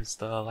 there's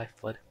the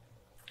lifeblood.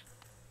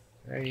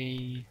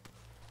 Very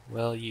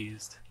well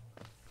used.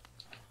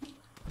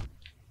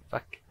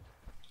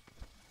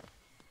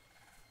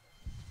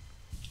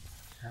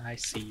 I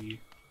see you.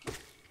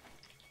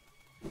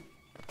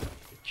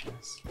 Good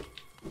chance.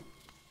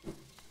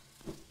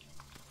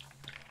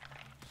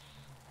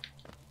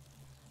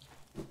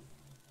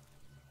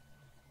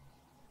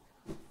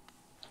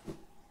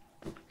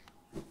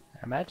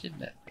 Imagine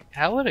that.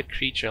 How would a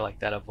creature like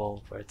that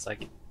evolve where it's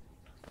like,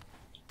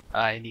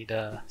 I need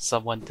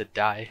someone to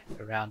die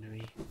around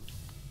me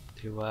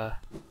to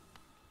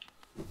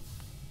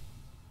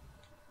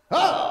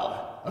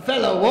Oh, a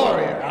fellow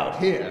warrior out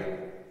here.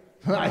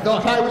 I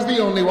thought I was the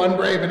only one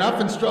brave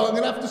enough and strong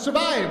enough to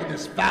survive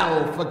this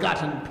foul,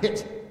 forgotten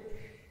pit.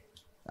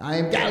 I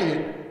am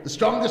Galleon, the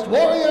strongest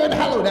warrior in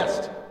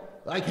Hallownest.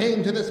 I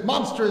came to this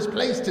monstrous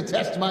place to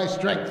test my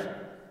strength.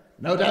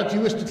 No doubt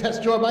you wish to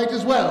test your might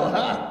as well,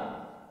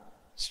 huh?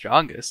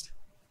 Strongest?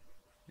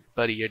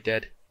 Buddy, you're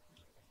dead.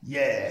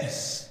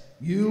 Yes,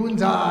 you and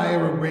I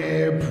are a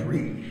rare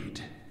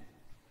breed.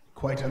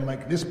 Quite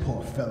unlike this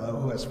poor fellow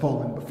who has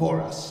fallen before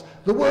us.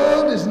 The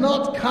world is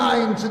not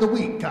kind to the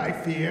weak, I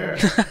fear.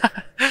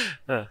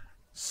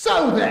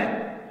 So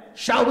then,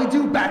 shall we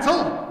do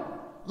battle?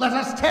 Let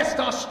us test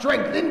our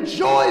strength in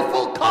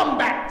joyful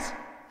combat!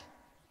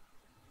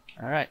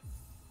 Alright.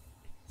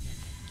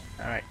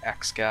 Alright,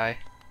 axe guy.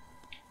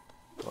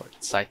 Or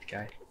scythe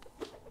guy.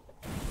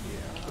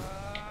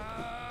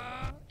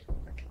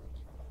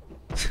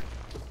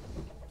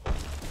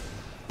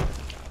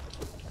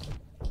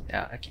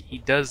 Yeah, okay, he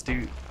does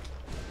do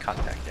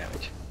contact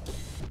damage.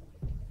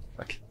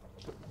 Okay.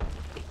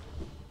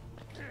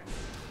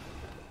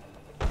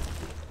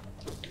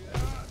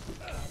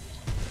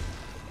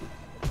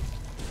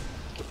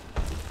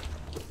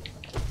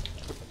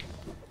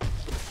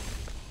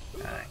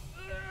 Alright.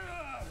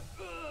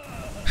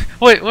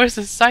 Wait, where's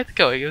the scythe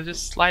going? It was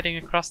just sliding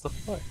across the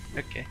floor.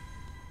 Okay.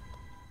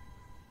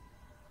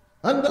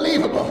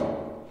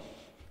 Unbelievable!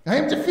 I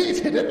am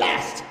defeated at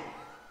last!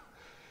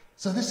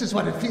 So this is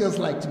what it feels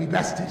like to be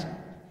bested.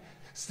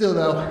 Still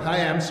though, I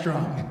am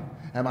strong,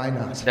 am I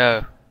not?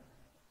 No.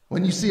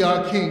 When you see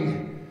our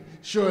king,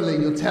 surely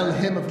you'll tell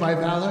him of my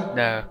valor?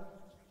 No.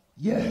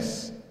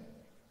 Yes.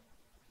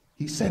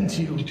 He sent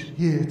you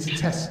here to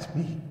test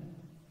me,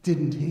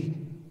 didn't he?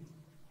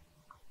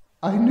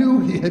 I knew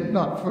he had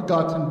not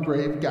forgotten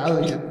brave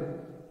Galleon.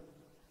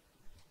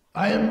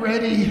 I am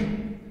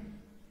ready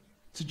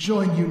to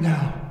join you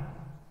now.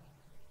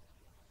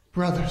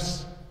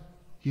 Brothers,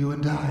 you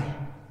and I.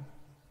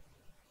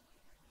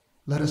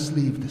 Let us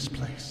leave this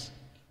place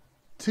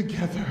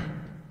together.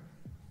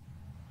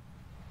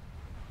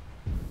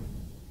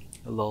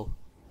 Lol.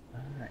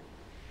 Alright.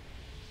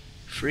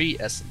 Free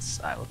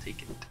essence, I will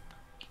take it.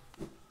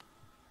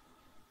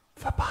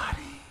 The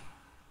body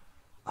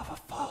of a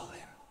fallen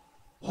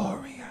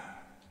warrior.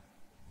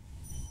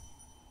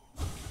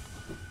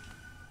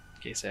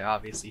 Okay, so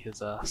obviously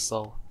his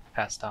soul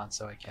passed on,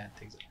 so I can't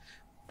take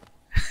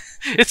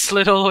it. It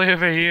slid all the way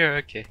over here,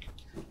 okay.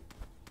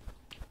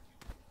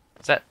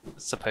 Is that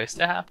supposed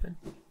to happen?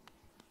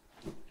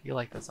 I feel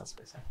like that's not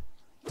supposed to happen.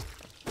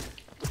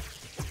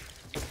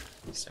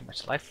 There's so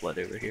much lifeblood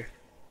over here.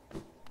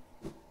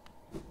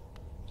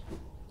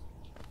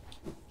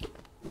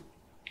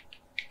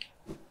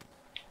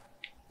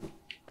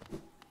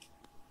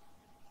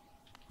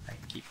 I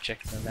keep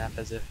checking the map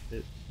as if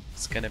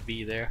it's gonna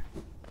be there.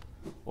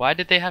 Why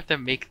did they have to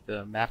make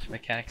the map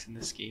mechanics in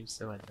this game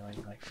so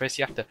annoying? Like, first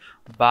you have to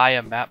buy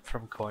a map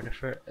from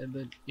Cornifer, and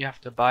then you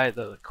have to buy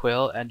the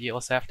quill, and you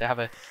also have to have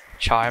a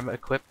charm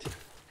equipped.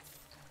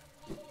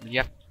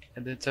 And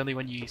and it's only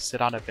when you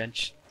sit on a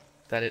bench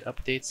that it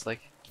updates.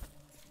 Like,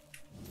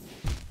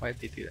 why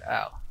did they do that?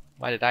 Ow.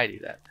 Why did I do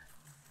that?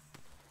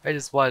 I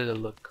just wanted to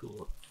look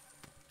cool.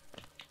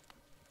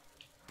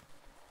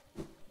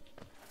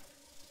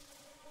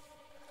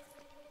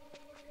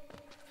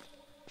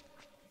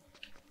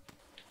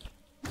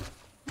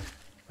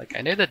 Like,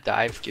 I know the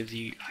dive gives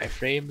you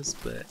iframes,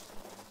 but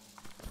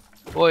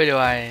boy do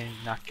I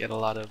not get a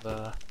lot of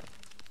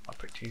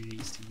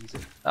opportunities to use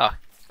it. Ah,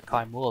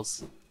 climb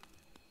walls.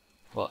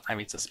 Well, I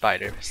mean it's a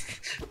spider.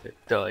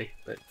 Duh,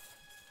 but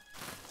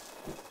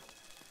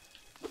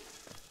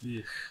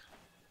ugh.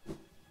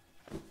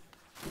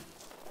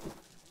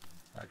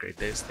 Not great,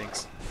 those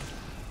things.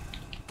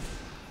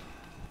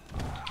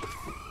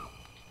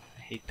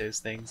 I hate those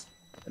things.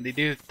 And they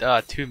do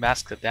 2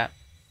 masks of that.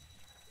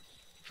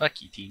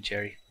 Fuck you, Teen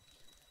Cherry.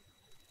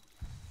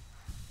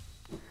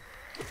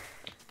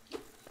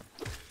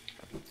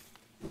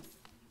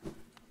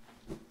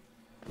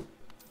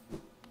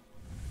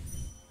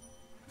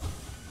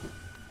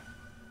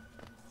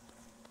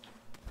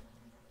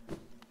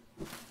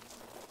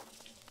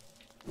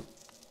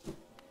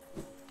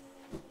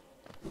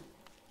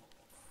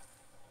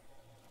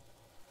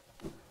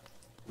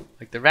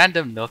 Like, the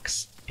random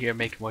nooks here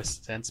make more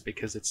sense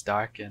because it's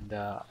dark and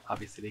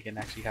obviously they can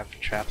actually have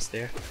traps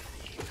there.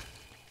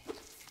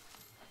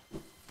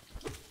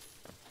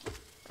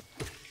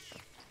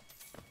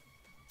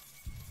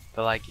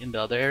 But like in the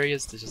other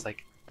areas, there's just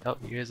like, oh,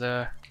 here's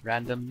a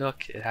random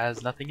nook. It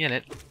has nothing in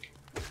it.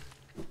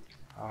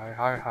 Har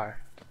har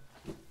har.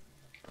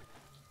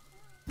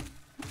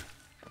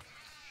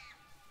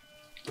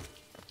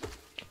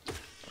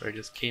 Or it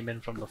just came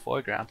in from the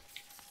foreground.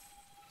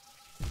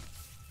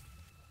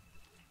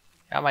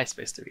 How am I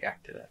supposed to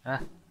react to that, huh?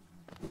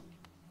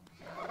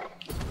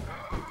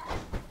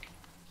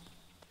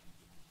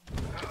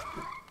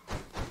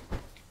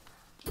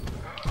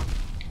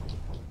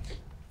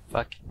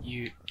 Fuck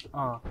you.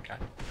 Oh, God.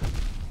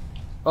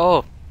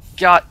 Oh,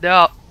 God,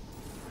 no!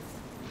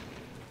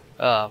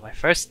 Oh, my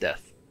first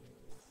death.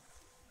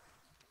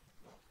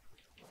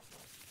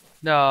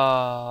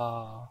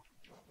 No.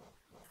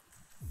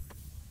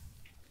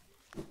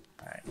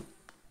 Alright.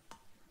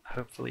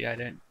 Hopefully I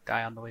don't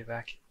die on the way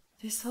back.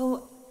 This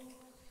whole...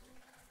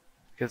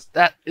 Because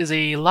that is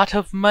a lot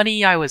of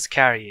money I was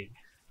carrying.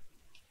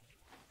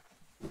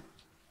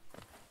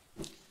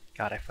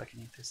 God, I fucking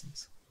hate these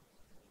things.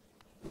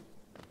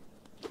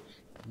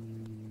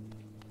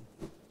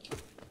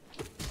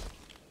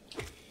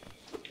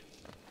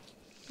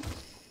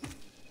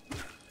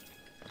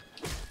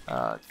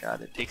 Oh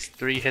God, it takes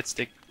 3 hits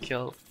to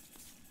kill.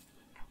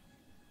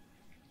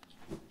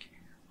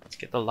 Let's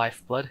get the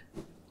lifeblood.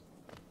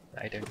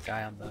 I don't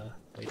die on the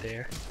way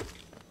there.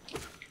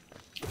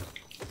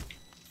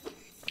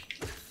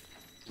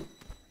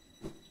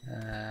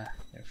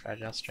 Their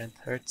fragile strength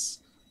hurts.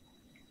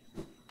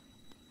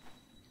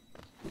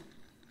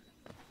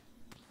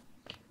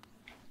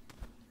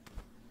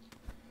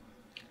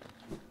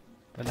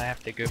 Then I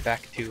have to go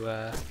back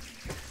to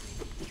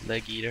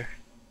Leg Eater.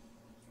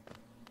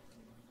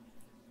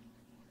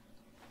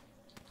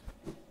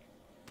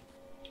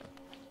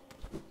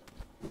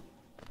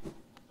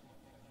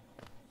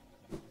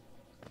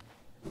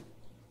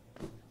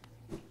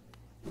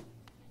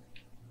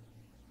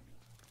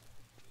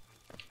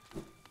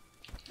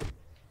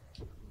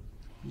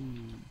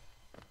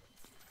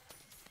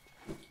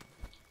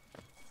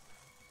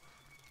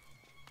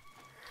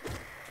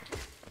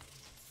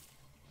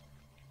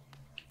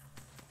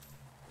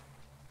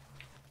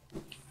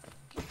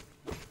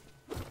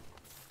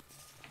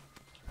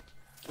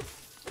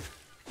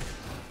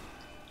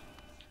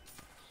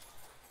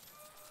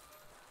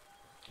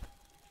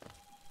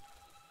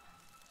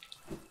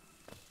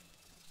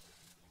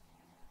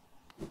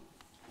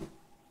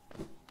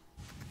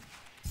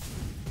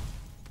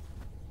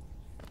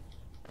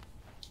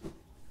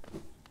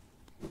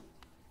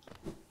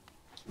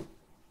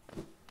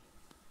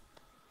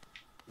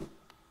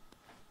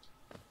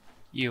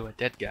 You, a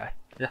dead guy.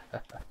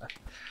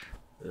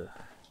 Ugh.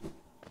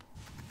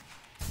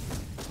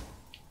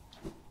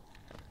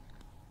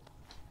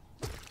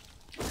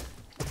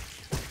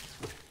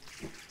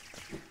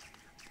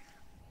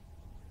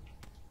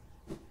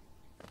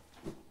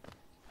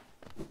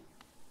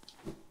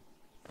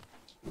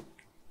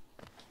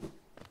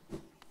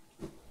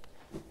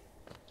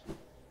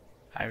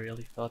 I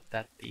really thought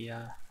that the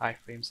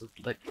iframes would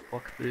let you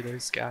walk through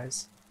those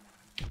guys.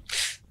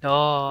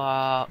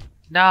 No,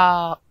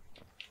 no.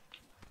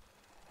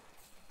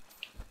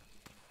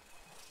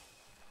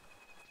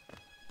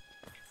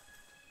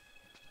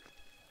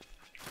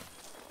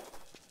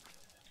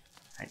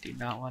 I do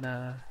not want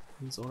to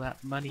lose all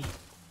that money.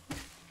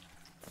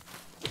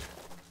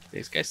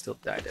 These guys still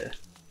died to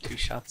 2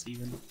 shots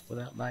even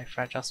without my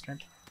fragile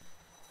strength,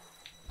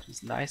 which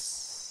is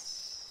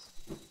nice.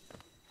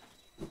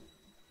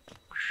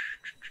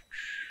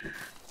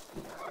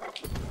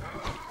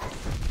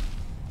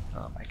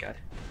 Oh my God,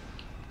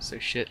 so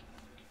shit.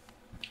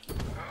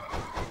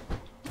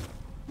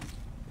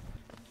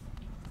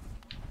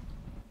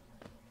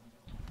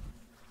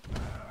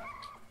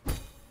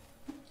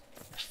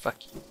 Fuck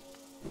you.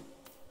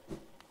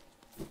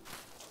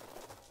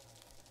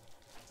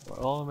 We're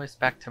almost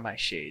back to my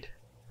shade.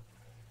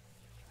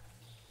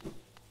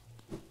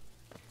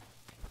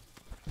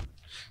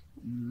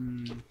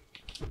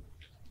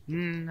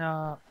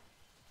 No.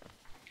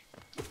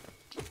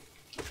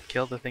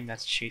 Kill the thing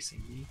that's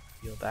chasing me.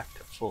 Heal back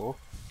to full.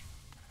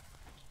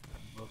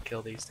 We'll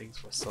kill these things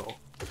for soul.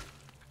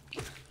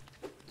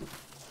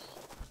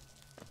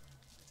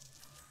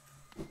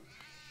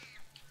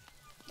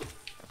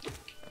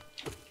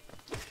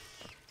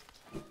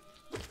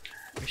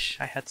 Wish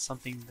I had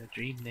something to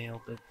dream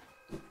nail, but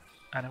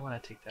I don't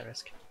want to take that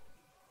risk.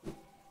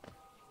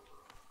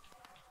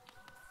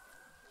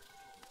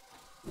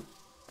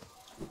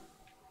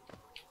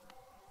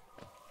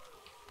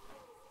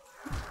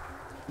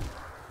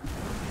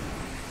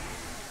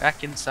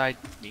 Back inside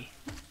me.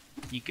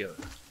 You go,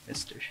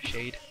 Mr.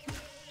 Shade.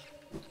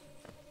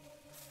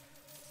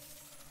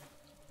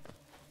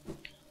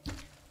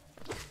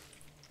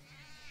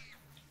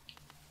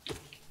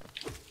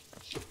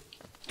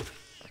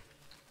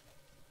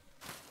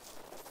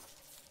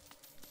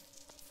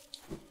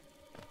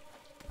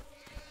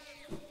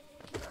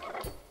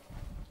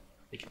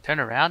 You can turn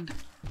around.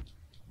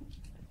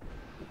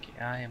 Okay,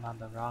 I am on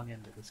the wrong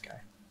end of this guy.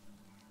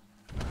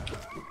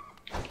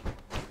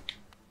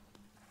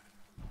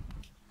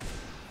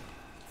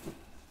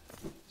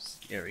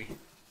 Scary.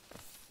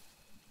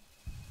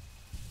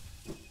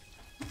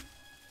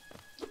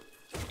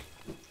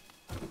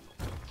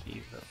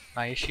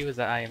 My issue is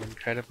that I am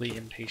incredibly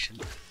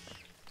impatient.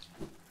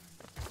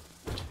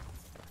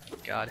 Oh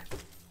God.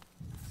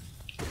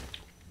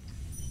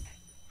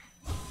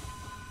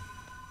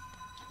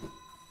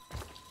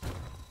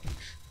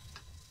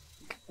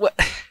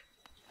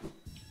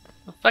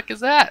 fuck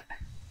is that?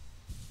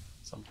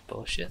 Some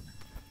bullshit.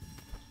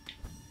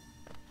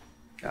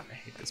 God, I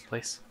hate this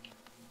place.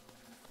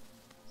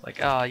 It's like,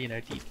 oh, you know,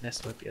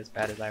 deepness won't be as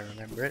bad as I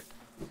remember it.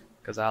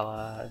 Because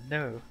I'll,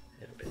 know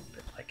it a bit,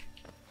 but like,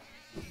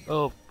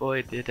 oh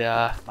boy, did,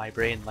 my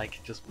brain,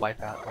 like, just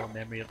wipe out all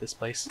memory of this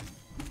place.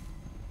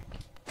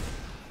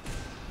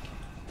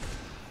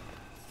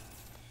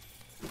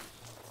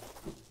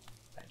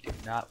 I do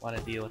not want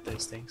to deal with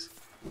those things.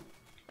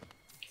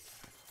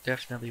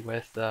 Definitely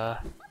with,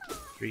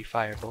 3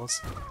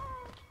 fireballs.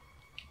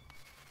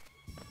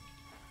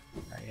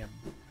 I am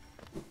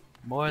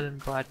more than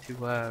glad to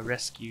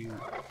rescue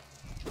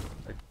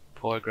a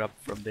poor grub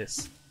from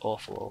this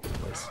awful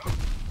place.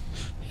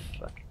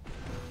 Fuck.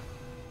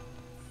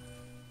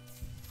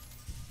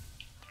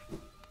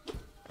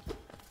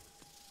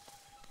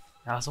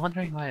 I was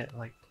wondering why it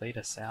like played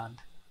a sound.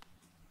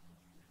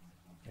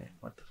 Okay,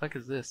 what the fuck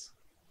is this?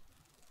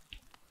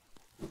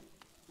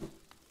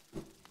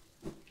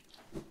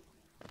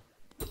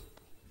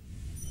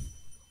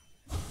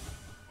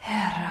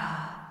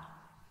 Hera.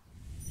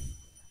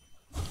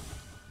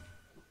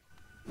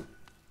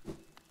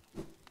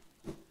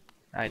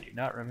 I do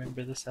not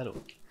remember this at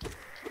all.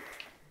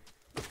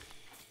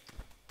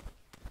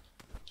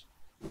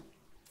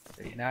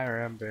 So now I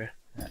remember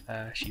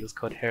she was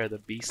called Hera the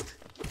Beast.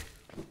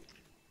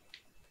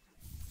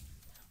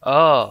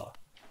 Oh!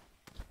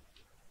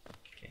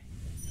 Okay,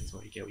 that's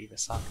what you get with the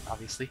song,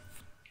 obviously.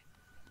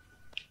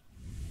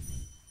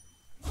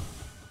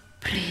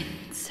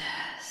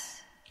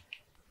 Princess.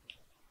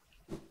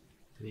 Do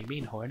you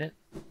mean Hornet?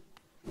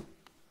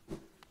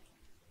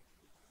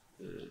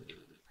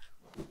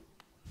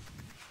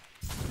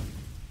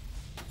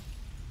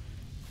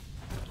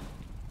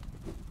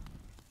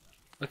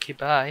 Okay,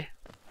 bye.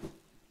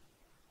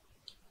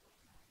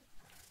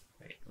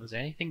 Wait, was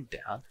there anything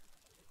down?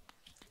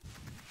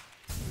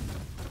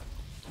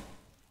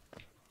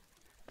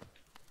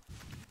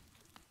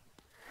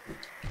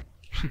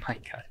 Oh my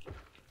god.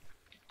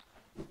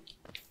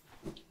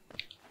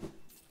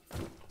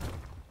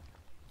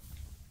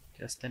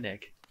 Just an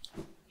egg.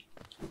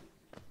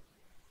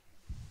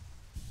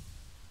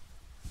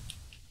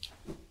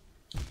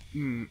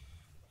 Hmm.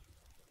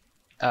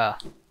 Ah.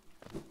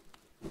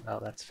 Well,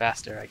 that's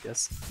faster, I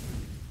guess.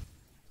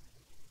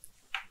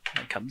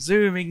 I come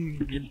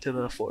zooming into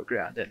the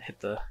foreground and hit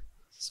the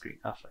screen.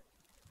 Oh, fuck.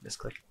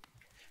 Misclick.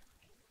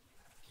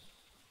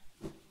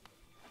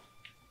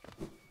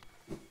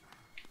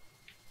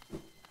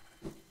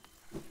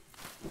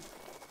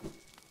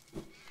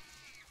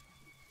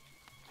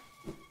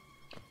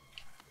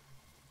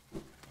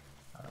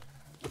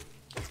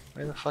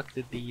 Where the fuck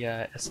did the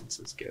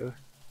essences go?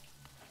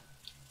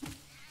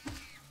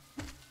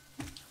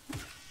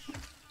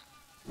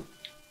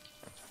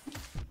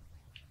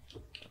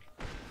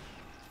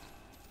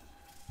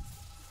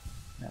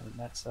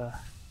 That's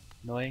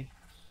annoying.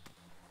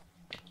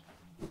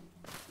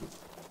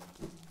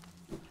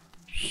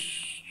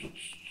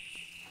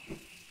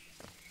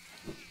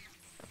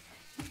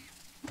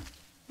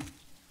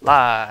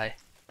 Lie.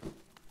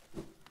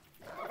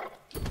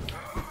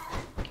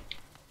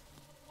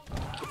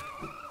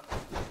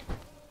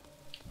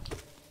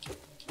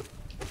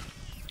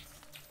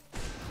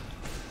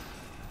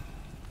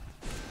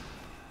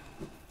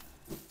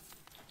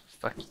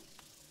 Fuck.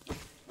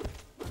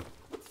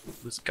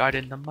 Who's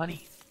guarding the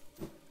money?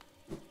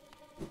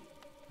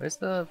 Where's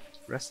the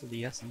rest of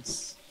the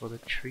essence for the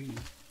tree?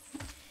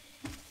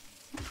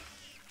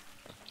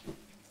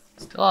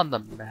 Still on the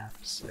map,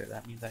 so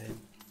that means I didn't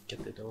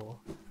get it all.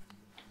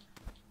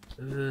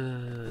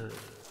 Ugh.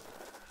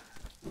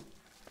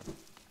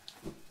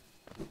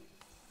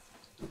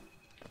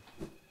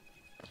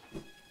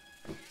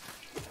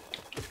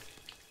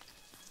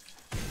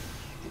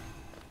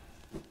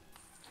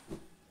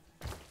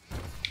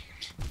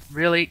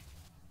 Really?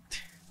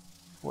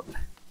 What?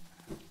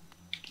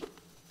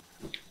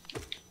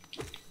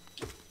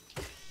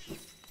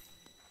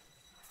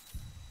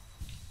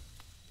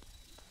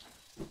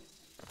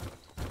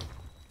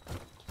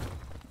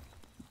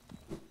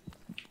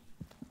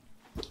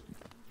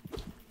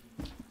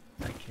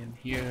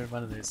 Hear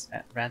one of those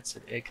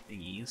rancid egg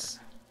thingies.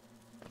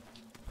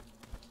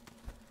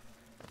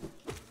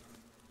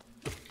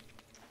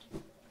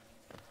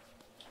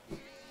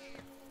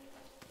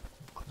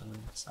 Clearly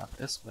it's not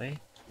this way.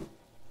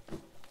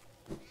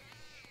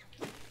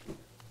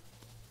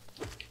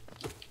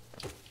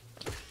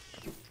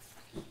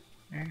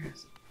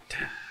 There's it.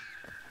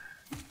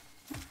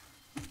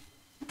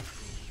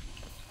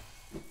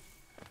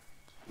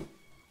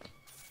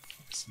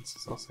 Since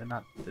it's also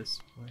not this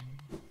way.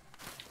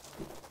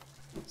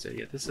 So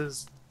yeah, this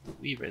is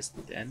Weaver's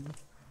Den.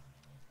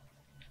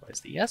 Where's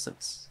the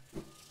essence?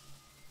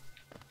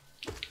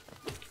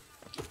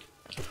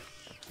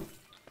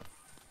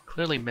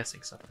 Clearly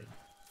missing something.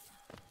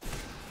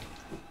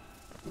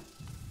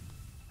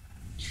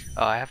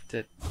 Oh, I have to...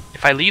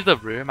 If I leave the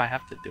room, I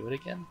have to do it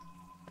again?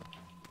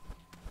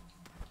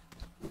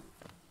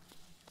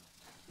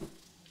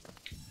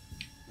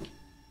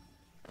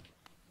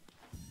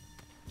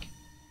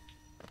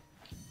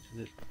 Is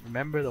it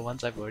remember the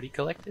ones I've already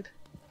collected?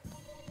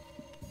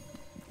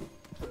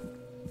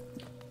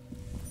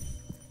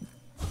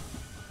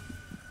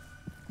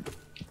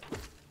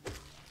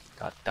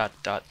 Dot dot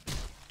dot.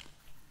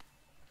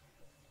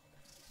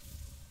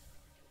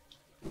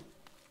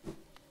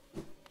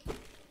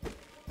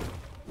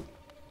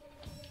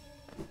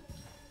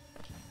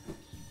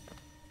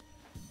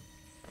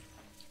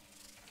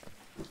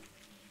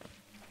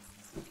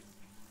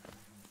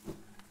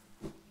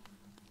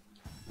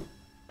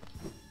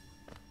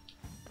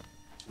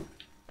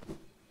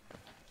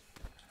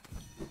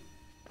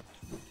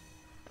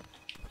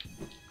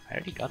 I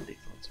already got these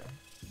ones,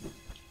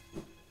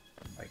 right?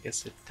 I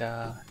guess it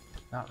did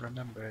not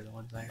remember the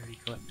ones I already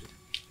collected.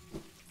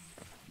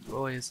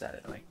 Boy, is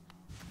that annoying.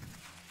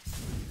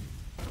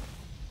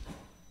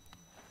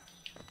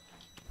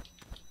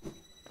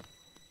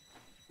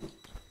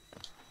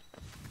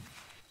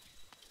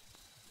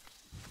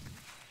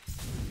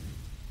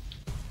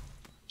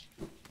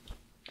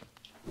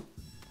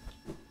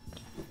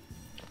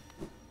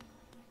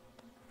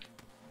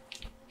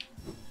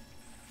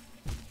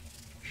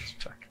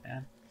 Fuck,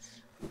 man.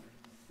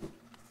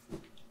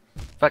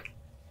 Fuck.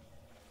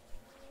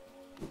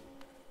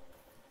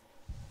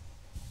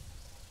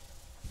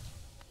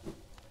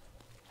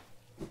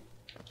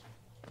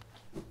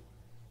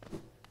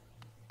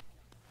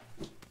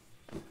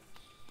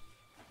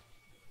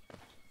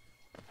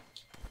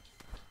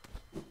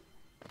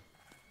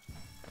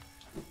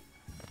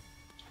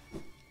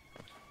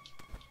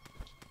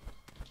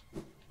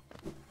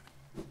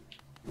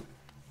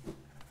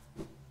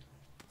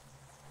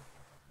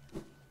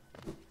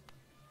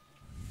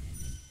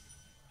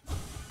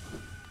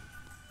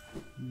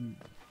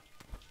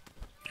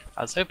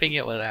 I was hoping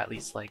it would at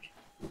least like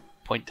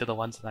point to the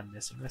ones that I'm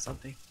missing or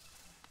something.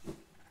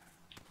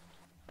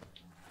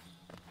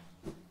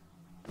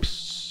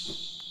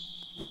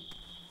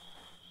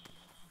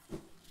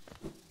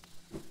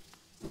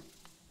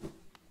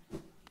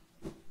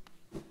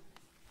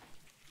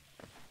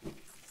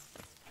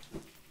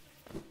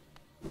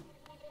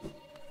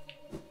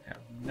 I have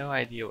no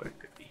idea where it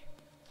could be.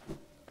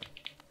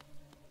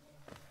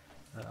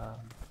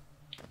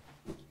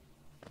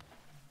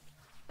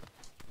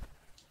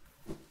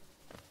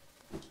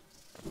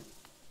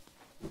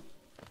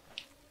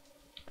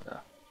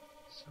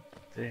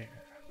 There.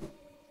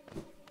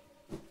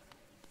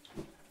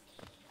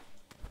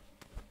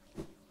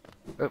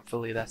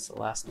 Hopefully that's the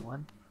last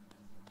one.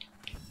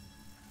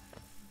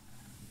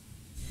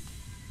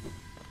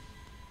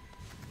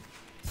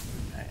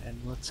 Alright, and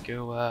let's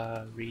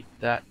go read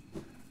that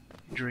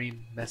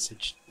dream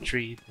message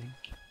tree thing.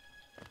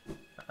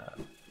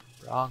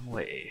 Wrong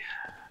way.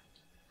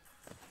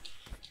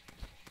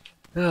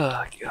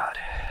 Oh god.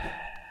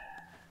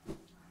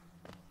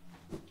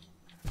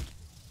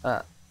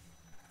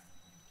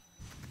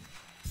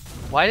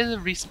 Why does it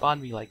respawn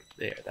me like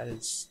there? That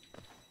is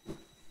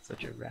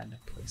such a random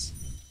place.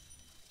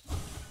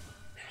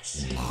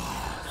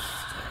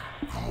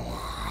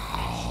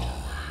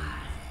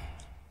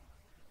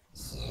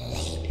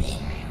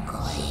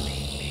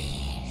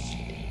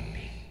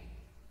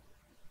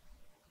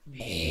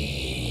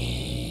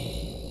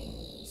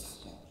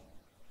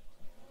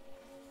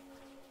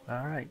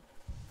 Alright.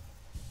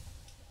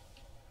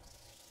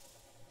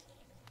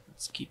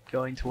 Let's keep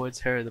going towards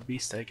Hair of the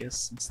Beast, I guess,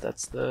 since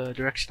that's the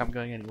direction I'm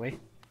going anyway.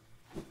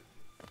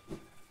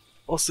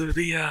 Also,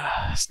 the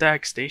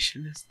stag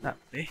station is that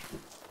way.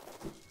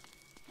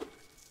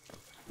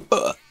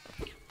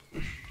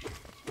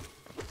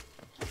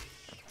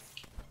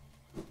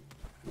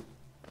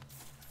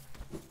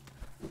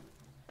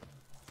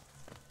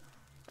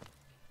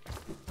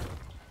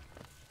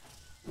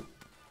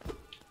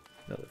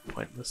 Another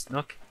pointless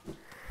nook.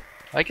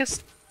 I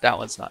guess that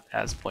one's not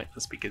as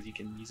pointless because you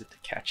can use it to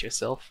catch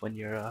yourself when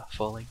you're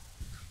falling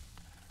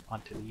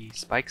onto the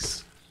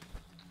spikes.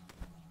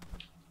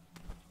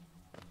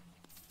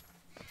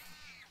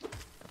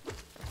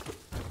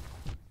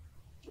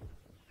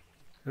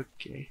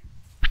 Okay.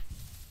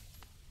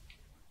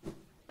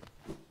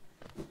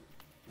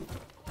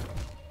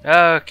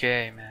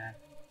 Okay, man.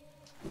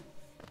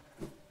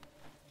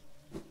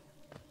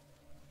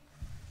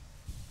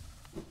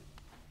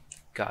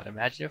 God,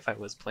 imagine if I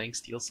was playing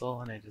Steel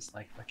Soul and I just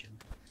like fucking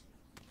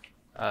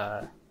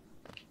I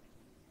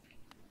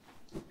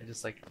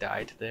just like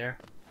died there.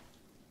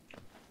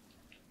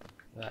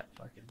 That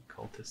fucking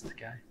cultist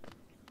guy.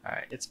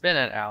 Alright, it's been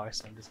an hour,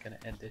 so I'm just gonna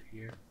end it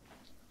here.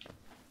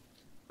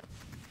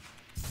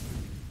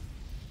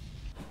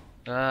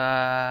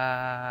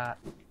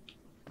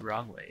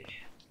 Wrong way.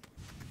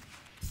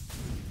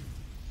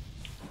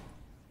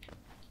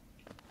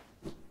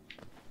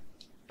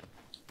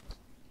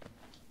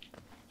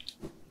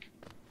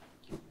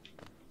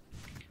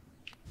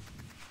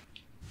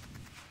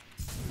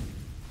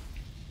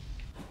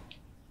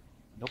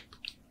 Nope.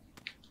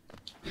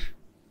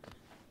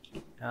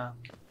 I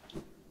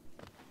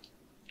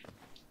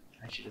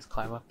should just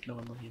climb up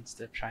normally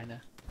instead of trying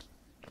to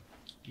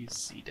use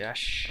C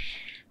dash.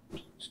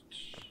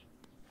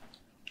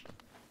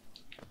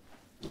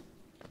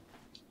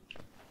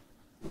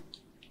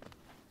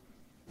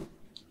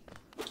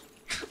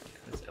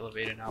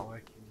 elevator not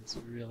working is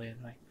really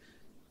annoying.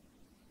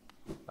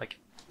 Like,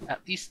 at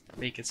least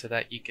make it so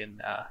that you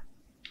can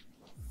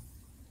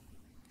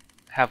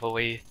have a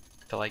way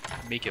to like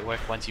make it work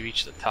once you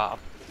reach the top.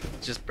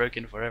 It's just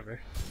broken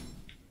forever.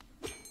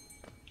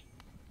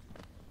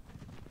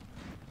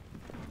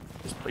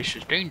 This place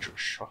is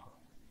dangerous.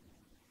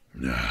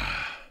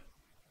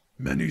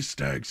 Many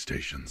stag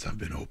stations have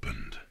been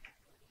opened.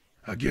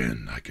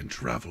 Again, I can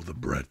travel the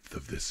breadth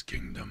of this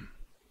kingdom.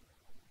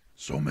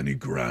 So many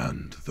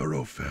grand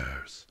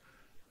thoroughfares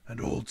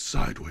and old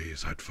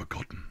sideways I'd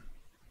forgotten.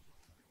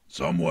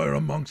 Somewhere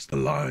amongst the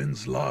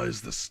lines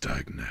lies the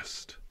stag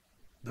nest,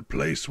 the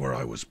place where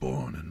I was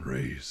born and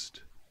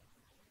raised.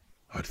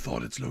 I'd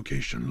thought its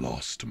location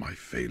lost to my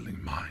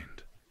failing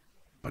mind,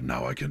 but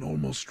now I can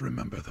almost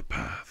remember the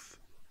path.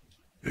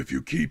 If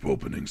you keep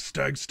opening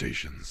stag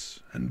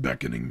stations and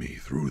beckoning me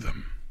through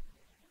them,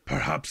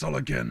 perhaps I'll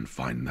again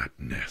find that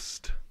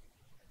nest.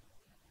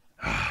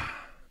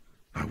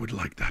 I would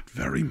like that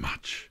very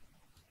much.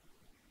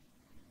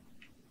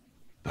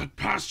 That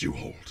pass you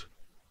hold,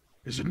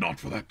 is it not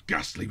for that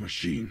ghastly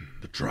machine,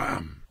 the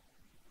tram?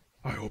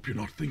 I hope you're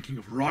not thinking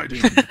of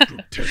riding that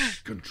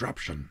grotesque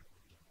contraption.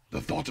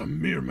 The thought a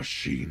mere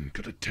machine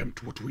could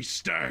attempt what we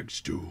stags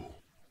do.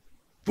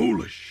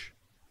 Foolish.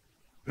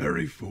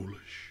 Very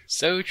foolish.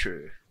 So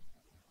true.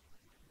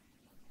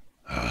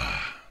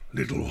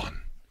 Little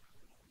one.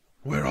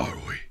 Where are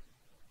we?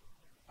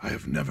 I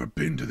have never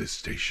been to this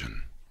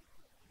station.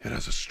 It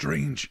has a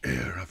strange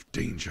air of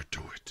danger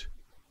to it.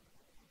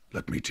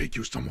 Let me take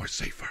you somewhere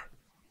safer.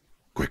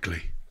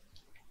 Quickly.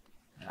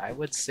 I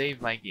would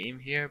save my game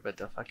here, but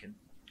the fucking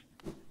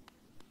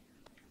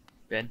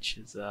bench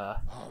is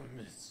a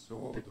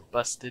bit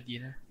busted, you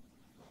know.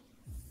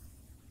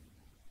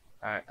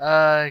 Alright,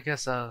 I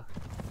guess I'll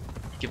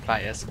give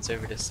my essence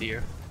over to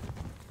Seer.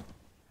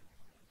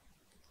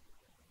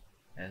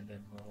 And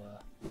then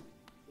we'll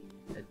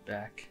head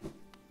back.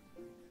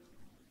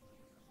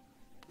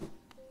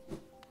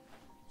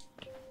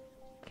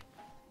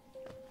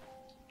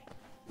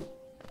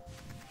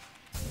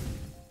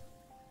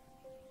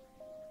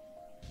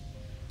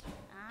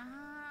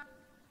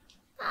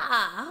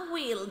 Ah,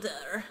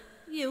 Wielder,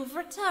 you've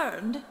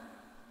returned.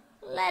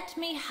 Let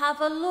me have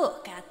a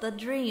look at the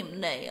dream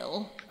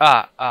nail.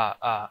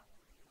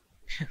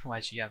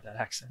 Why'd she have that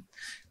accent?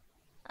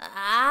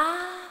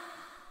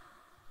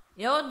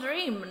 Your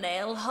dream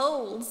nail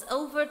holds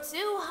over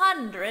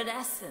 200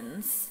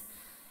 essence.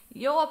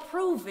 You're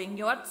proving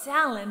your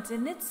talent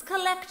in its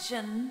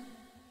collection.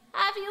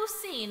 Have you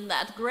seen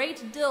that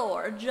great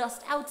door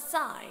just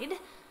outside?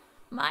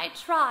 My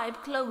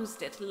tribe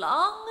closed it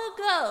long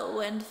ago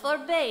and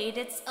forbade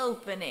its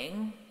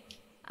opening.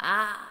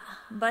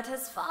 But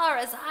as far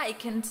as I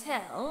can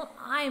tell,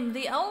 I'm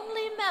the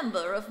only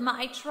member of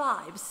my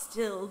tribe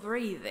still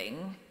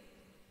breathing.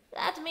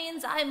 That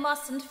means I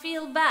mustn't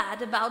feel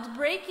bad about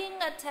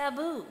breaking a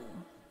taboo.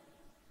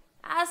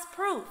 As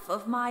proof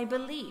of my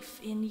belief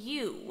in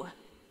you,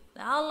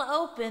 I'll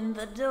open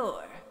the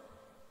door.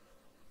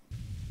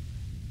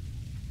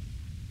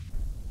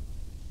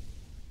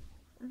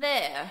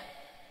 There,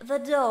 the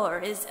door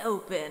is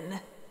open,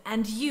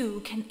 and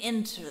you can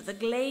enter the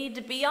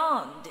glade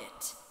beyond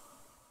it.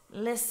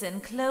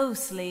 Listen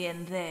closely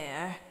in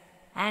there,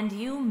 and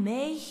you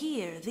may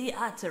hear the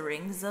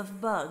utterings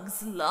of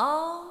bugs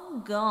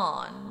long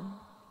gone.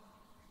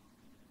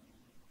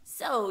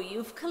 So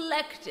you've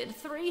collected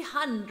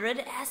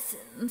 300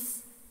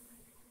 essence.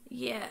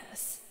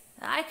 Yes,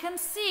 I can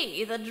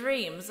see the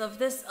dreams of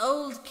this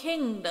old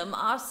kingdom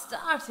are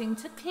starting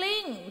to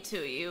cling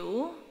to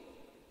you.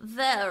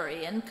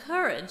 Very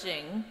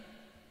encouraging.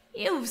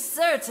 You've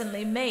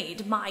certainly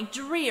made my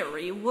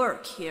dreary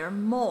work here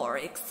more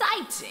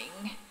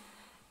exciting.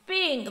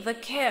 Being the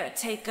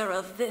caretaker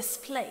of this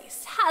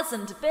place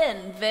hasn't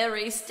been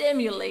very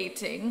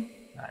stimulating.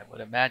 I would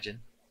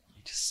imagine.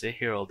 You just sit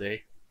here all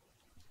day.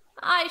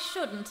 I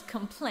shouldn't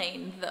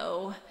complain,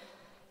 though.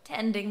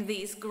 Tending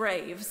these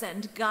graves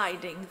and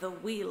guiding the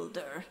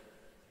wielder.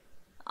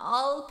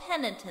 All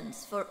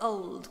penitence for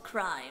old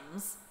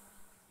crimes.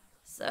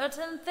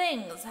 Certain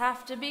things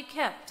have to be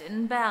kept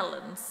in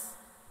balance.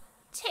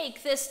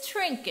 Take this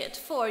trinket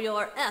for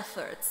your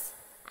efforts,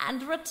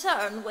 and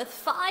return with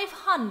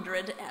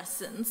 500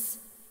 essence.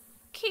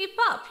 Keep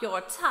up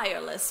your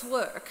tireless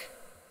work.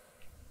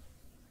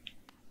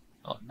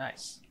 Oh,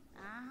 nice.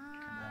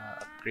 Can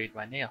upgrade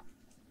my nail.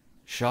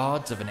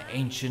 Shards of an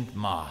ancient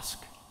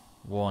mask,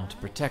 worn to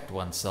protect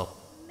oneself.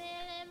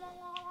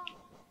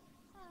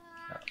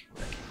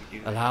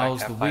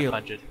 Allows the wheel.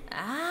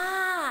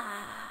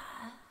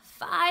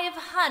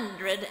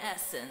 500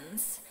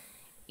 essence.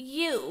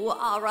 You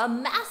are a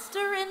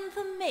master in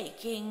the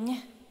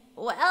making.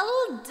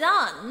 Well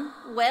done,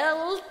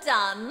 well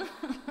done.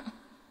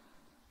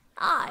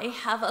 I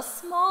have a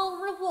small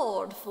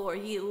reward for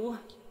you,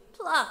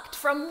 plucked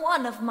from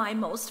one of my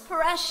most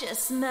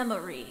precious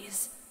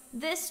memories.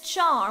 This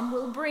charm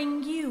will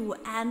bring you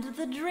and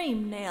the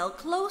dream nail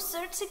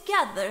closer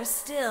together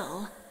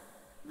still.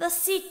 The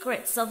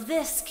secrets of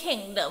this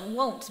kingdom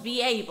won't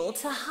be able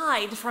to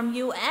hide from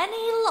you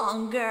any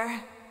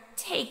longer.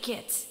 Take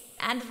it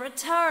and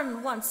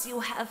return once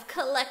you have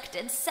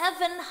collected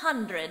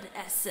 700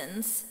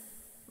 essence.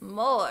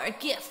 More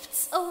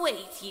gifts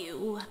await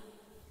you.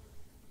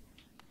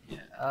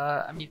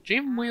 Yeah, I mean,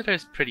 Dream Wheeler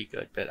is pretty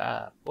good, but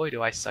boy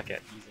do I suck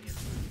at using it.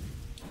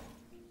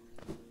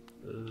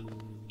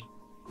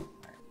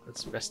 Alright,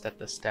 let's rest at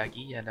the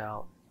Staggy and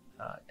I'll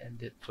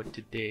end it for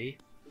today.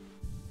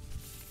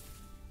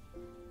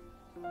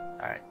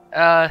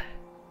 Alright,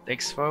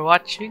 thanks for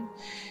watching.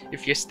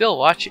 If you're still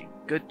watching,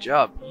 good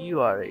job. You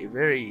are a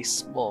very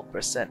small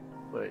percent.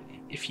 But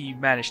if you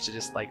manage to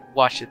just like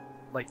watch it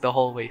like the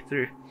whole way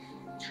through,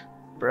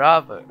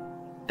 bravo.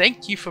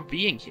 Thank you for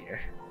being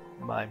here,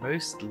 my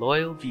most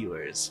loyal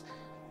viewers.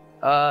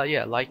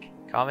 Yeah, like,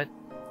 comment.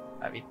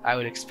 I mean, I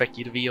would expect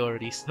you to be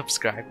already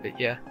subscribed, but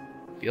yeah,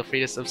 feel free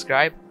to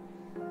subscribe.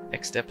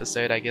 Next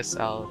episode, I guess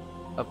I'll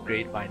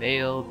upgrade my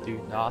nail, do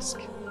Nosk,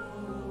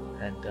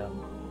 and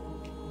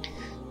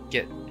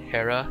get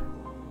Hera.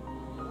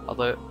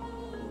 Although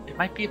it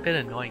might be a bit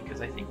annoying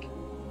because I think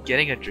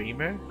getting a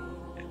Dreamer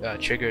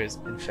triggers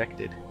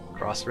infected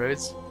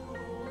crossroads.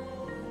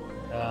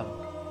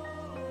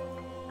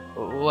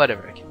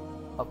 Whatever. Okay,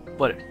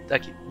 whatever.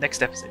 Okay,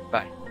 next episode.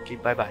 Bye. Okay,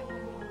 bye bye.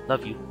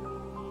 Love you.